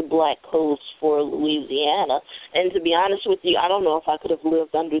some of the black codes for Louisiana. And to be honest with you, I don't know if I could have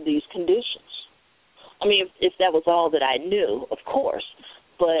lived under these conditions. If that was all that I knew, of course.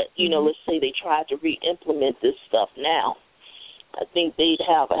 But, let's say they tried to re-implement this stuff now. I think they'd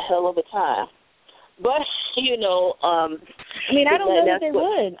have a hell of a time. But, I don't know that they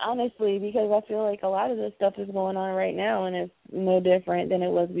would, honestly, because I feel like a lot of this stuff is going on right now, and it's no different than it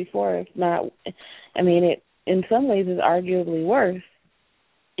was before. It's not, it in some ways is arguably worse.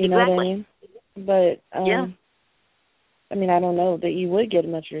 You know what I mean? But, I mean, I don't know that you would get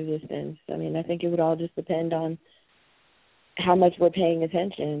much resistance. I mean, I think it would all just depend on how much we're paying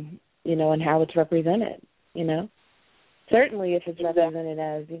attention, and how it's represented, Certainly if it's represented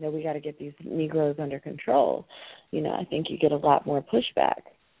as, we got to get these Negroes under control, I think you get a lot more pushback,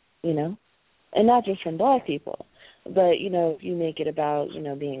 and not just from Black people. But, if you make it about,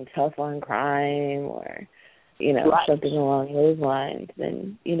 being tough on crime or, right. something along those lines,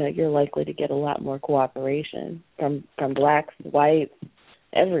 then, you're likely to get a lot more cooperation from Blacks, whites,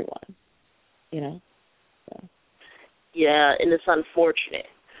 everyone, So. Yeah, and it's unfortunate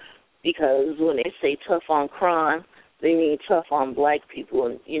because when they say tough on crime, they mean tough on Black people.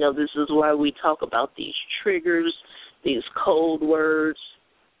 And, this is why we talk about these triggers, these code words,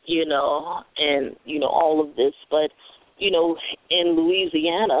 and, all of this. But, in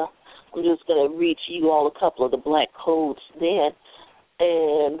Louisiana, I'm just going to read to you all a couple of the Black codes then.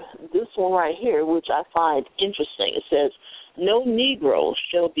 And this one right here, which I find interesting, it says, no Negro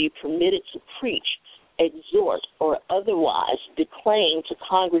shall be permitted to preach, exhort, or otherwise declaim to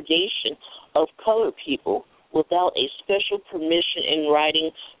congregation of colored people without a special permission in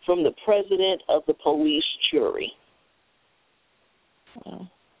writing from the president of the police jury. Wow.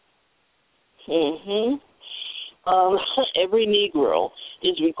 Every Negro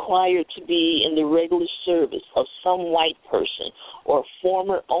is required to be in the regular service of some white person or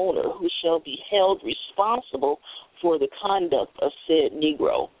former owner who shall be held responsible for the conduct of said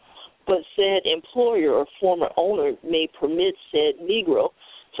Negro. But said employer or former owner may permit said Negro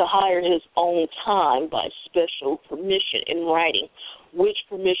to hire his own time by special permission in writing, which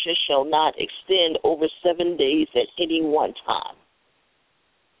permission shall not extend over 7 days at any one time.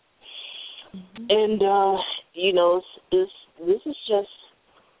 Mm-hmm. And, this is just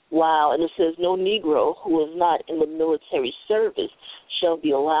wow. And it says, no Negro who is not in the military service shall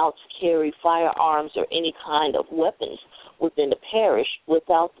be allowed to carry firearms or any kind of weapons within the parish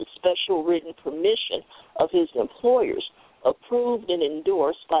without the special written permission of his employers, approved and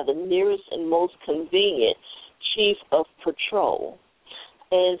endorsed by the nearest and most convenient chief of patrol.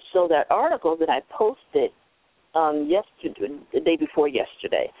 And so that article that I posted yesterday, the day before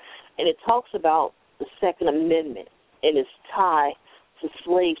yesterday, and it talks about the Second Amendment and its tie to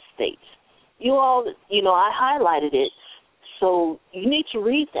slave states. You all, I highlighted it, so you need to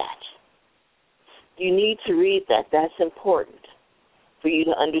read that. You need to read that. That's important for you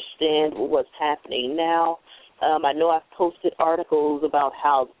to understand what's happening now. I know I've posted articles about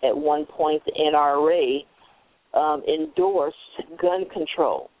how at one point the NRA endorsed gun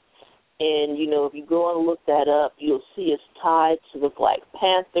control. And, if you go and look that up, you'll see it's tied to the Black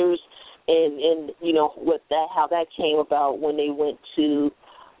Panthers and how that came about when they went to,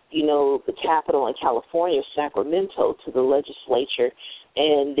 the Capitol in California, Sacramento, to the legislature,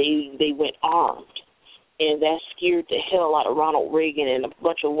 and they went armed. And that scared the hell out of Ronald Reagan and a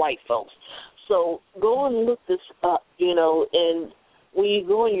bunch of white folks. So go and look this up, and when you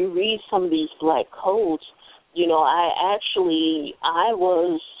go and you read some of these Black codes, I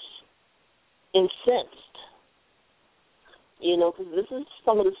was incensed, because this is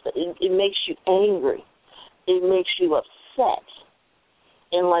some of the stuff. It makes you angry. It makes you upset.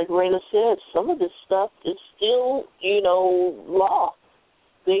 And like Raina said, some of this stuff is still, law.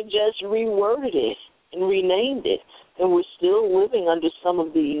 They just reworded it and renamed it, and we're still living under some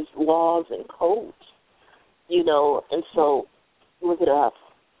of these laws and codes, and so look it up,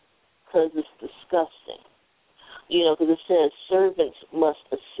 because it's disgusting, because it says servants must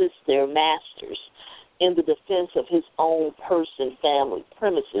assist their masters in the defense of his own person, family,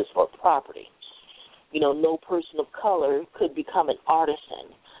 premises, or property. No person of color could become an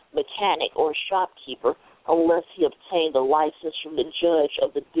artisan, mechanic, or shopkeeper unless he obtained a license from the judge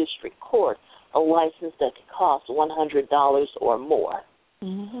of the district court, a license that could cost $100 or more.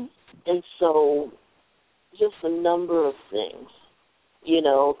 Mm-hmm. And so just a number of things,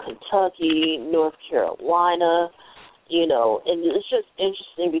 Kentucky, North Carolina, and it's just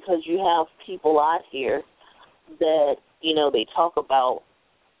interesting because you have people out here that, they talk about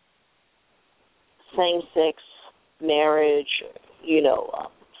same-sex marriage,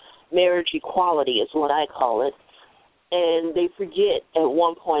 marriage equality is what I call it, and they forget at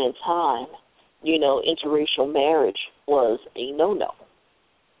one point in time, interracial marriage was a no-no.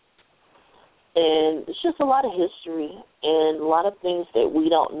 And it's just a lot of history and a lot of things that we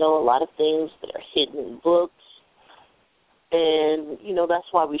don't know, a lot of things that are hidden in books. And,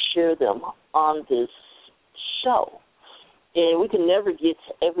 that's why we share them on this show. And we can never get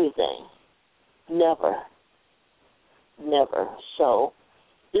to everything. Never. So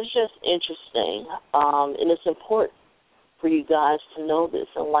it's just interesting. And it's important for you guys to know this.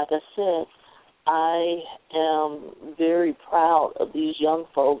 And like I said, I am very proud of these young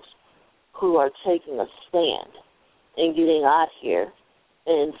folks who are taking a stand and getting out here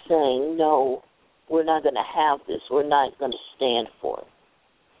and saying, no, we're not going to have this. We're not going to stand for it.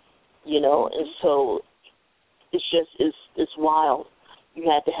 And so it's wild. You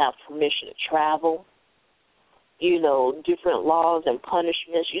had to have permission to travel, different laws and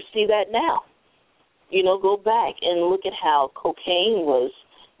punishments. You see that now. Go back and look at how cocaine was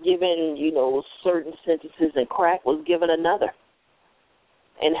given, certain sentences and crack was given another.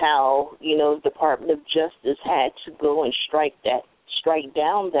 And how, the Department of Justice had to go and strike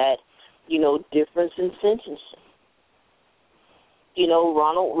down that, difference in sentencing.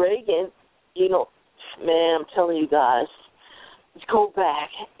 Ronald Reagan, man, I'm telling you guys, go back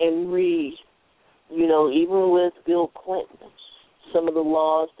and read, even with Bill Clinton, some of the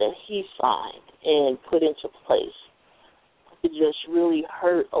laws that he signed and put into place. It just really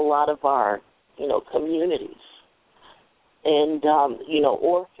hurt a lot of our, communities. And,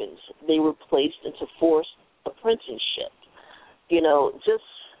 orphans, they were placed into forced apprenticeship.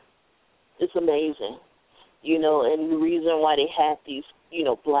 It's amazing, and the reason why they had these,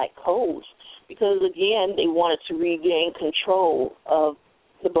 black codes, because, again, they wanted to regain control of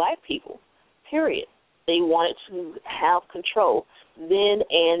the black people, period. They wanted to have control then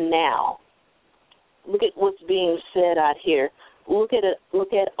and now. Look at what's being said out here. Look at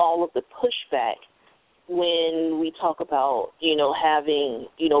all of the pushback when we talk about, having,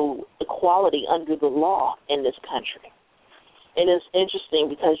 equality under the law in this country. And it's interesting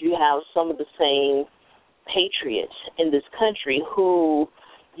because you have some of the same patriots in this country who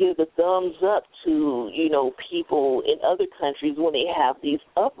give the thumbs up to, people in other countries when they have these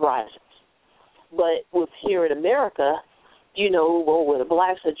uprisings. But with here in America, where the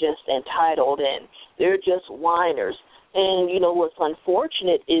blacks are just entitled and they're just whiners. And, what's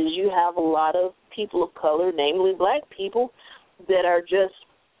unfortunate is you have a lot of people of color, namely black people, that are just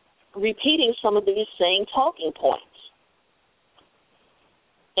repeating some of these same talking points.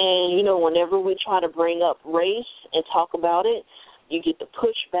 And, whenever we try to bring up race and talk about it, you get the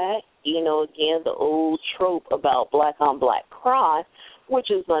pushback, again, the old trope about black-on-black crime, which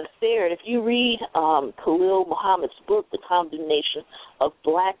is unfair. And if you read Khalil Muhammad's book, The Condemnation of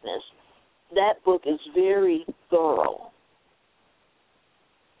Blackness, that book is very thorough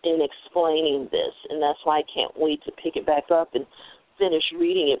in explaining this, and that's why I can't wait to pick it back up and finish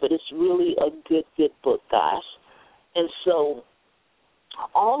reading it. But it's really a good book, guys. And so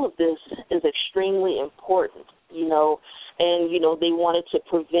all of this is extremely important, and, they wanted to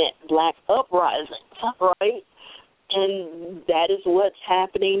prevent black uprisings, right? And that is what's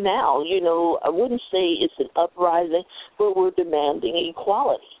happening now. I wouldn't say it's an uprising, but we're demanding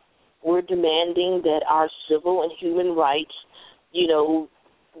equality. We're demanding that our civil and human rights,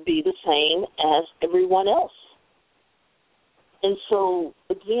 be the same as everyone else. And so,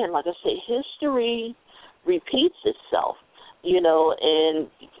 again, like I say, history repeats itself, and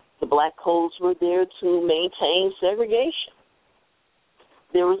the black codes were there to maintain segregation.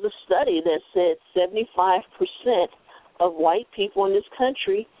 There was a study that said 75% of white people in this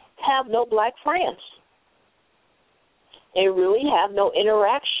country have no black friends and really have no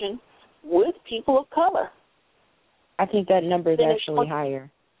interaction with people of color. I think that number is actually higher.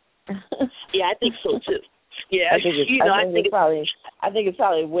 Yeah, I think so too. Yeah, I think it's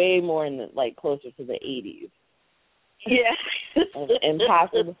probably way more in closer to the 80s. Yeah,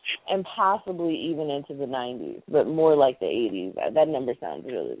 and possibly even into the 90s, but more like the 80s. That number sounds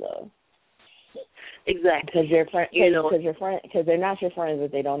really low. Exactly. Because they're not your friends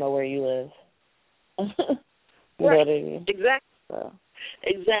if they don't know where you live. You know what I mean? Exactly. So.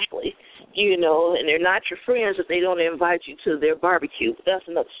 Exactly. And they're not your friends if they don't invite you to their barbecue. But that's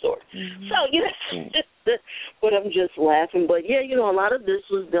another story. Mm-hmm. So, but I'm just laughing. But, yeah, a lot of this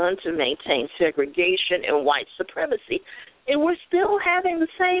was done to maintain segregation and white supremacy. And we're still having the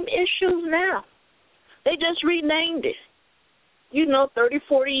same issues now. They just renamed it. 30,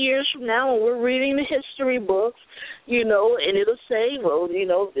 40 years from now, when we're reading the history books, and it'll say, well,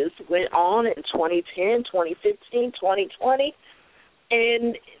 this went on in 2010, 2015, 2020.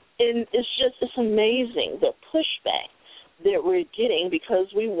 And it's amazing the pushback that we're getting because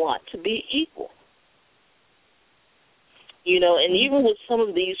we want to be equal. And even with some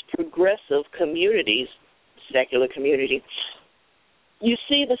of these progressive communities, secular community, you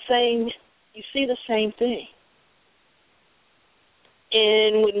see the same thing.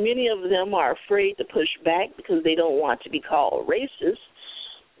 And when many of them are afraid to push back because they don't want to be called racist,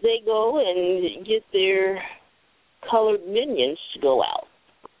 they go and get their colored minions to go out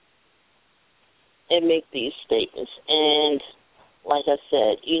and make these statements. And like I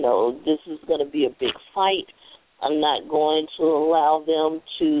said, this is going to be a big fight. I'm not going to allow them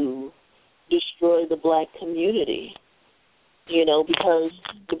to destroy the black community, because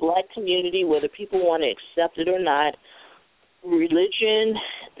the black community, whether people want to accept it or not, religion,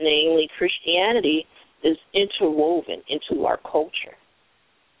 namely Christianity, is interwoven into our culture.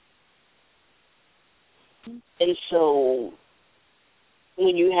 And so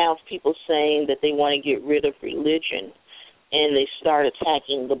when you have people saying that they want to get rid of religion and they start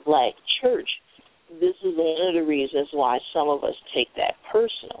attacking the black church, this is one of the reasons why some of us take that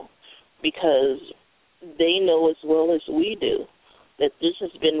personal, because they know as well as we do that this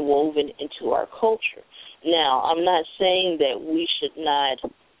has been woven into our culture. Now, I'm not saying that we should not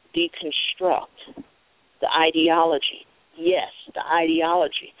deconstruct the ideology. Yes, the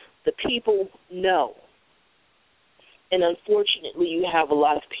ideology. The people know. And unfortunately, you have a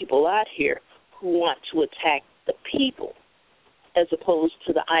lot of people out here who want to attack the people as opposed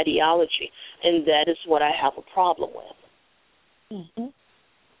to the ideology. And that is what I have a problem with. Mm-hmm.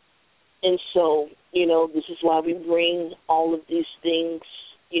 And so, this is why we bring all of these things,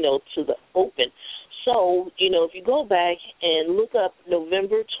 to the open. So, if you go back and look up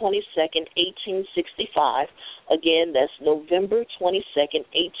November 22nd, 1865, again, that's November 22nd,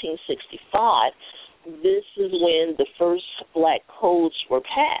 1865, this is when the first black codes were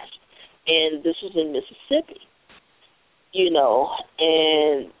passed. And this was in Mississippi, and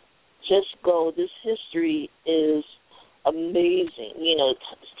this history is amazing.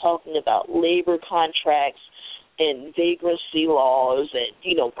 It's talking about labor contracts and vagrancy laws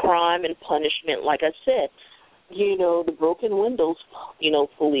and, crime and punishment. Like I said, the broken windows,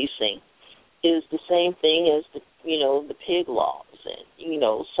 policing is the same thing as the pig laws and,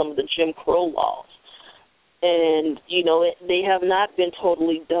 some of the Jim Crow laws. And, they have not been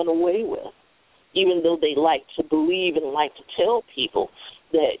totally done away with, even though they like to believe and like to tell people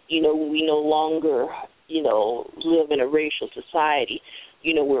that, we no longer, live in a racial society.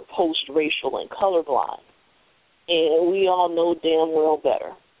 We're post-racial and colorblind. And we all know damn well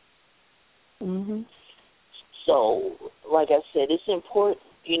better. Mm-hmm. So, like I said, it's important,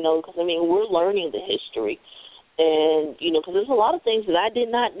 because, we're learning the history. And, because there's a lot of things that I did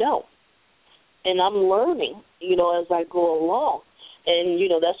not know. And I'm learning, as I go along. And,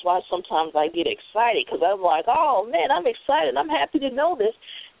 that's why sometimes I get excited, because I'm like, oh, man, I'm excited. I'm happy to know this.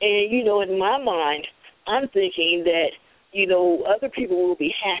 And, in my mind, I'm thinking that, other people will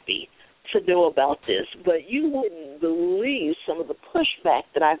be happy to know about this. But you wouldn't believe some of the pushback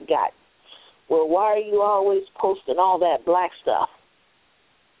that I've got. Well, why are you always posting all that black stuff?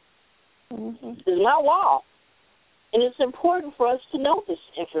 Mm-hmm. This is my wall. And it's important for us to know this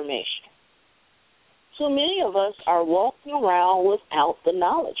information. So many of us are walking around without the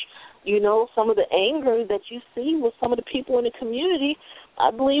knowledge. Some of the anger that you see with some of the people in the community,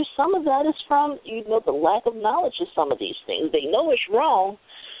 I believe some of that is from, the lack of knowledge of some of these things. They know it's wrong,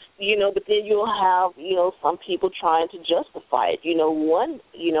 but then you'll have, some people trying to justify it.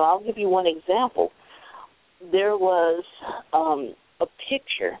 I'll give you one example. There was a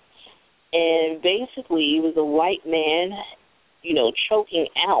picture, and basically it was a white man, choking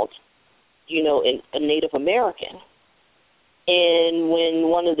out, a Native American. And when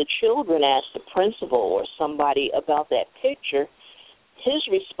one of the children asked the principal or somebody about that picture, his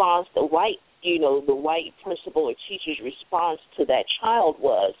response, the white principal or teacher's response to that child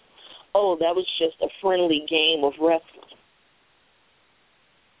was, oh, that was just a friendly game of wrestling.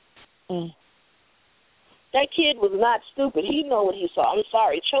 Mm. That kid was not stupid. He knew what he saw. I'm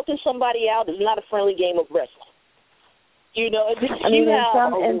sorry. Choking somebody out is not a friendly game of wrestling.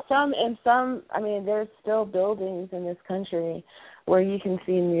 There's still buildings in this country where you can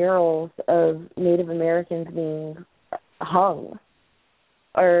see murals of Native Americans being hung,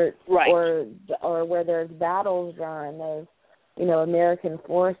 or where there's battles drawn of, American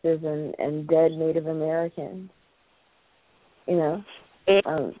forces and dead Native Americans.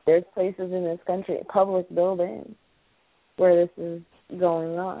 There's places in this country, public buildings, where this is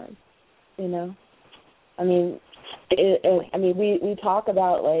going on. We talk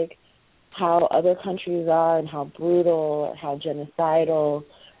about, like, how other countries are and how brutal or how genocidal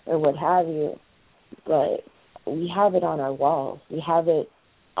or what have you, but we have it on our walls. We have it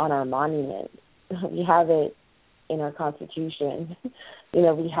on our monuments. We have it in our Constitution.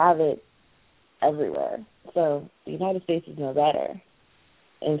 We have it everywhere. So the United States is no better.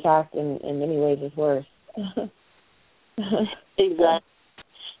 In fact, in many ways, it's worse.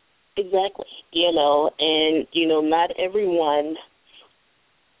 Exactly. And, not everyone,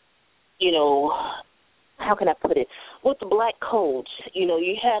 how can I put it? With the black codes,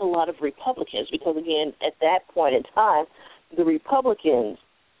 you had a lot of Republicans because, again, at that point in time, the Republicans,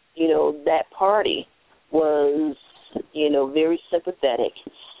 that party was, very sympathetic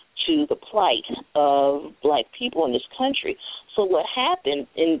to the plight of black people in this country. So what happened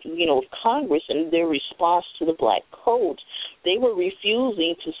in, Congress and their response to the black codes, they were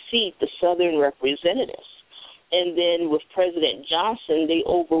refusing to seat the Southern representatives. And then with President Johnson, they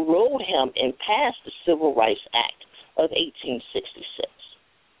overrode him and passed the Civil Rights Act of 1866.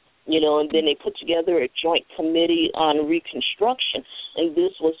 And then they put together a joint committee on Reconstruction, and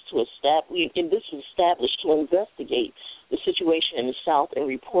this was established to investigate the situation in the South, and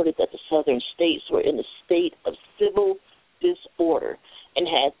reported that the Southern states were in a state of civil disorder and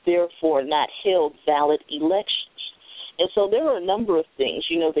had therefore not held valid elections. And so there were a number of things.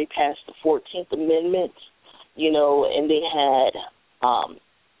 They passed the 14th Amendment, and they had,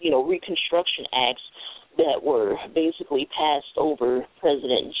 Reconstruction Acts that were basically passed over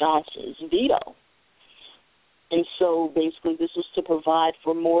President Johnson's veto. And so basically this was to provide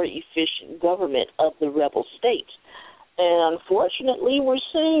for more efficient government of the rebel states. And unfortunately, we're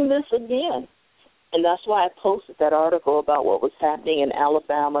seeing this again. And that's why I posted that article about what was happening in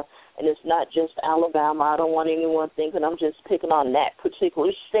Alabama. And it's not just Alabama. I don't want anyone thinking I'm just picking on that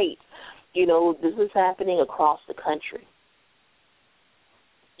particular state. This is happening across the country.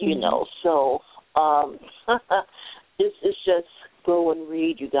 So it's just go and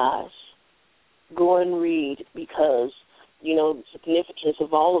read, you guys. Go and read, because, the significance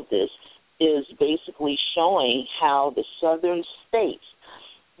of all of this is basically showing how the southern states,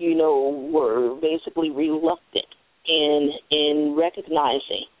 were basically reluctant in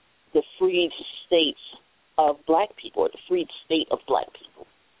recognizing the freed states of black people, or the freed state of black people,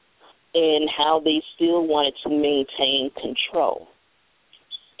 and how they still wanted to maintain control.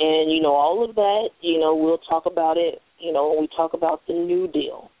 And, all of that, we'll talk about it, when we talk about the New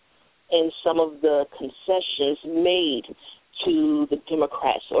Deal and some of the concessions made to the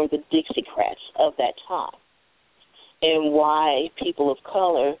Democrats or the Dixiecrats of that time, and why people of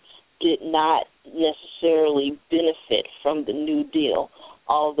color did not necessarily benefit from the New Deal,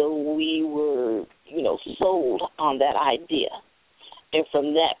 although we were, sold on that idea. And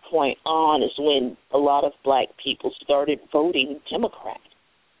from that point on is when a lot of black people started voting Democrat.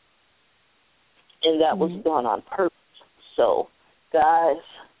 And that was done on purpose. So, guys,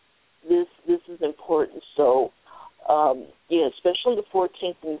 this is important. So, especially the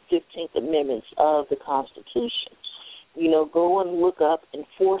 14th and 15th Amendments of the Constitution. Go and look up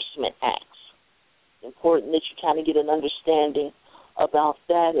enforcement acts. Important that you kind of get an understanding about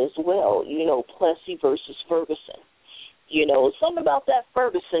that as well. Plessy versus Ferguson. Something about that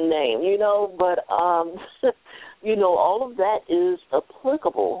Ferguson name, but, all of that is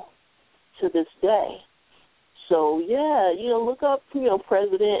applicable to this day. So, look up,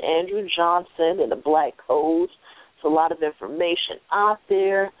 President Andrew Johnson and the Black Codes. It's a lot of information out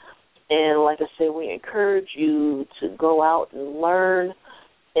there. And like I said, we encourage you to go out and learn.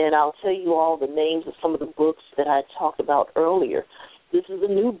 And I'll tell you all the names of some of the books that I talked about earlier. This is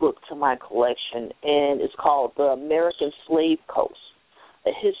a new book to my collection, and it's called The American Slave Coast,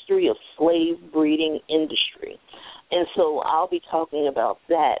 A History of Slave Breeding Industry. And so I'll be talking about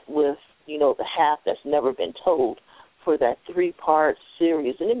that with, the half that's never been told for that 3-part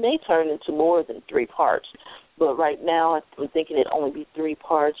series. And it may turn into more than 3 parts. But right now I'm thinking it'd only be 3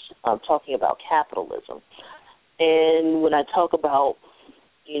 parts. I'm talking about capitalism. And when I talk about,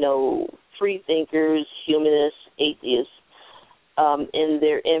 free thinkers, humanists, atheists, and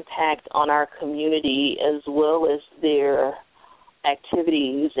their impact on our community, as well as their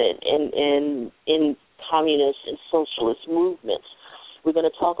activities in communist and socialist movements, we're going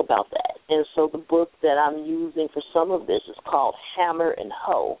to talk about that. And so the book that I'm using for some of this is called Hammer and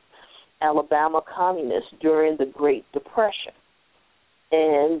Hoe, Alabama Communists During the Great Depression.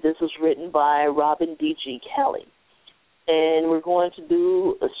 And this was written by Robin D.G. Kelly. And we're going to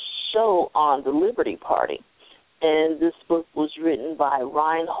do a show on the Liberty Party. And this book was written by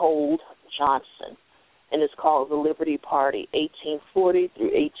Reinhold Johnson. And it's called The Liberty Party, 1840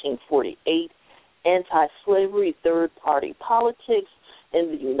 through 1848, Anti-Slavery Third Party Politics in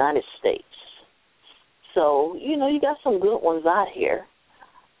the United States. So, you got some good ones out here.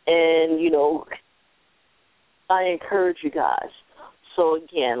 And, I encourage you guys. So,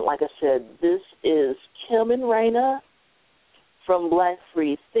 again, like I said, this is Kim and Raina from Black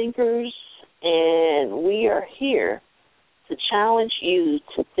Free Thinkers, and we are here to challenge you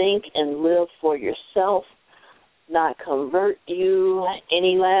to think and live for yourself, not convert you.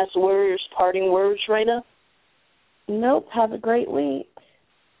 Any last words, parting words, Raina? Nope. Have a great week.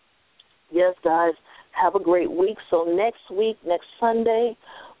 Yes, guys, have a great week. So next week, next Sunday,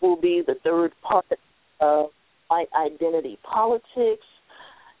 will be the 3rd part of White Identity Politics.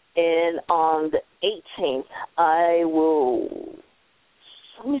 And on the 18th, I will,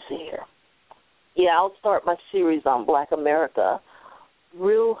 let me see here. Yeah, I'll start my series on Black America,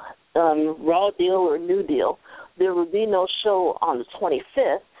 real raw deal or new deal. There will be no show on the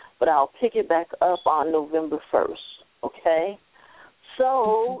 25th, but I'll pick it back up on November 1st, okay?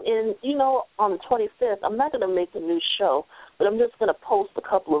 So, on the 25th, I'm not going to make a new show, but I'm just going to post a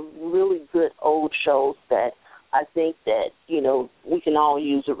couple of really good old shows that I think that, we can all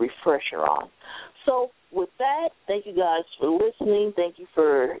use a refresher on. So with that, thank you guys for listening. Thank you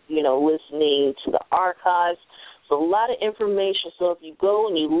for, listening to the archives. It's a lot of information. So if you go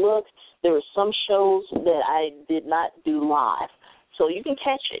and you look, there are some shows that I did not do live. So you can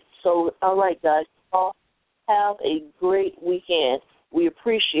catch it. So, all right, guys, all have a great weekend. We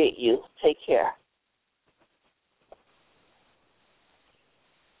appreciate you. Take care.